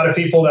a lot of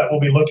people that will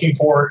be looking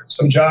for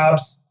some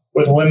jobs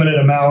with a limited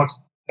amount.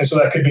 And so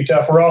that could be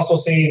tough. We're also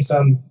seeing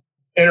some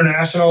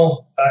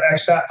international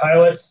expat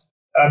pilots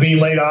being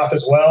laid off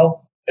as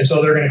well. And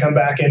so they're going to come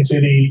back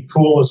into the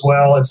pool as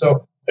well. And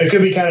so it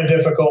could be kind of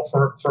difficult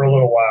for a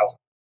little while.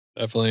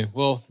 Definitely.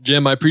 Well,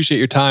 Jim, I appreciate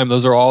your time.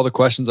 Those are all the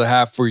questions I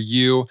have for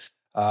you.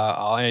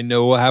 I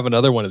know we'll have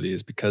another one of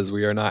these because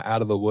we are not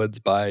out of the woods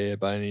by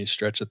any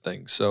stretch of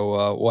things.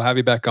 So we'll have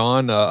you back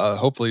on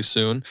hopefully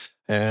soon,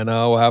 and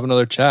we'll have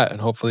another chat.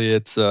 And hopefully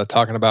it's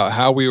talking about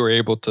how we were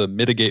able to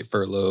mitigate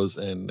furloughs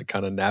and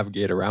kind of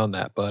navigate around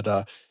that. But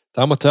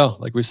time will tell.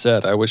 Like we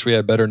said, I wish we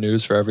had better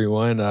news for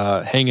everyone.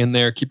 Hang in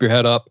there. Keep your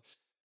head up.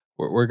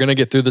 We're going to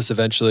get through this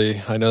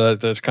eventually. I know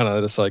that that's kind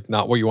of just like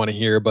not what you want to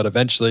hear, but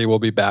eventually we'll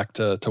be back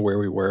to where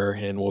we were,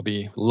 and we'll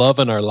be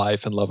loving our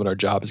life and loving our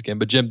jobs again.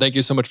 But Jim, thank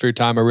you so much for your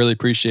time. I really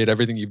appreciate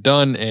everything you've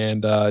done,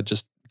 and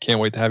just can't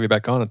wait to have you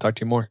back on and talk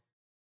to you more.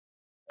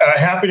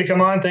 Happy to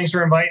come on. Thanks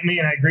for inviting me.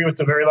 And I agree with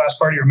the very last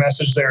part of your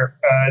message there.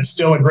 It's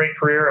still a great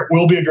career. It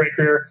will be a great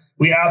career.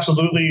 We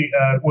absolutely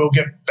will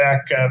get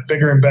back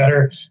bigger and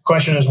better.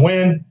 Question is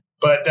when.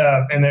 But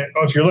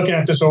if you're looking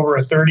at this over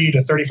a 30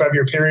 to 35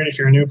 year period, if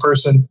you're a new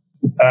person,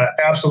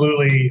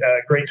 absolutely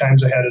great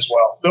times ahead as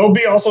well. There'll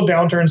be also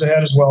downturns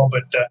ahead as well,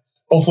 but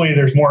hopefully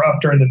there's more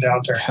upturn than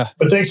downturn. Yeah.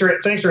 But thanks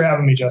for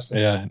having me, Justin.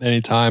 Yeah,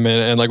 anytime.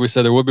 And like we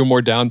said, there will be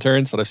more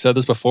downturns, but I've said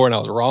this before and I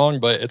was wrong,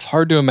 but it's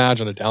hard to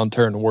imagine a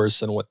downturn worse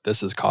than what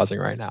this is causing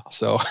right now.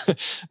 So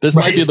this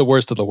might be the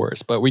worst of the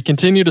worst, but we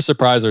continue to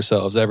surprise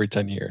ourselves every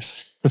 10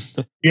 years.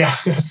 Yeah,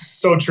 that's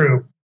so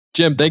true.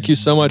 Jim, thank you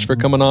so much for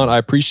coming on. I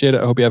appreciate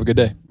it. I hope you have a good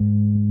day.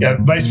 Yeah,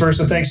 vice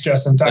versa. Thanks,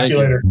 Justin. Talk to you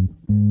later.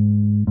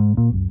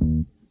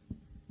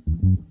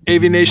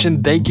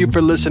 Aviation, thank you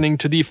for listening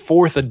to the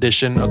 4th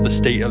edition of the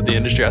State of the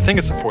Industry. I think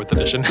it's the 4th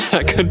edition.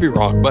 I could be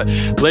wrong, but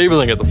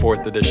labeling it the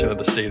 4th edition of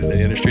the State of the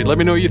Industry. Let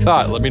me know what you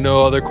thought. Let me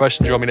know other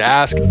questions you want me to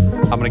ask.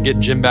 I'm going to get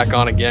Jim back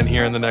on again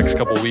here in the next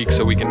couple of weeks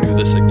so we can do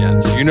this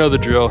again. So you know the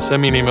drill.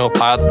 Send me an email,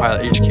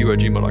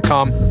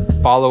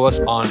 pilotthepilothq@gmail.com. Follow us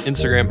on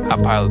Instagram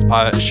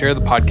 @pilotspilot. Share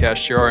the podcast.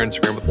 Share our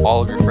Instagram with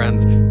all of your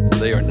friends so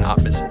they are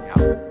not missing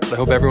out. But I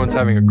hope everyone's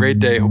having a great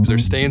day. Hope they're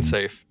staying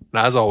safe.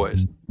 And as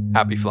always,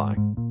 happy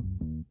flying.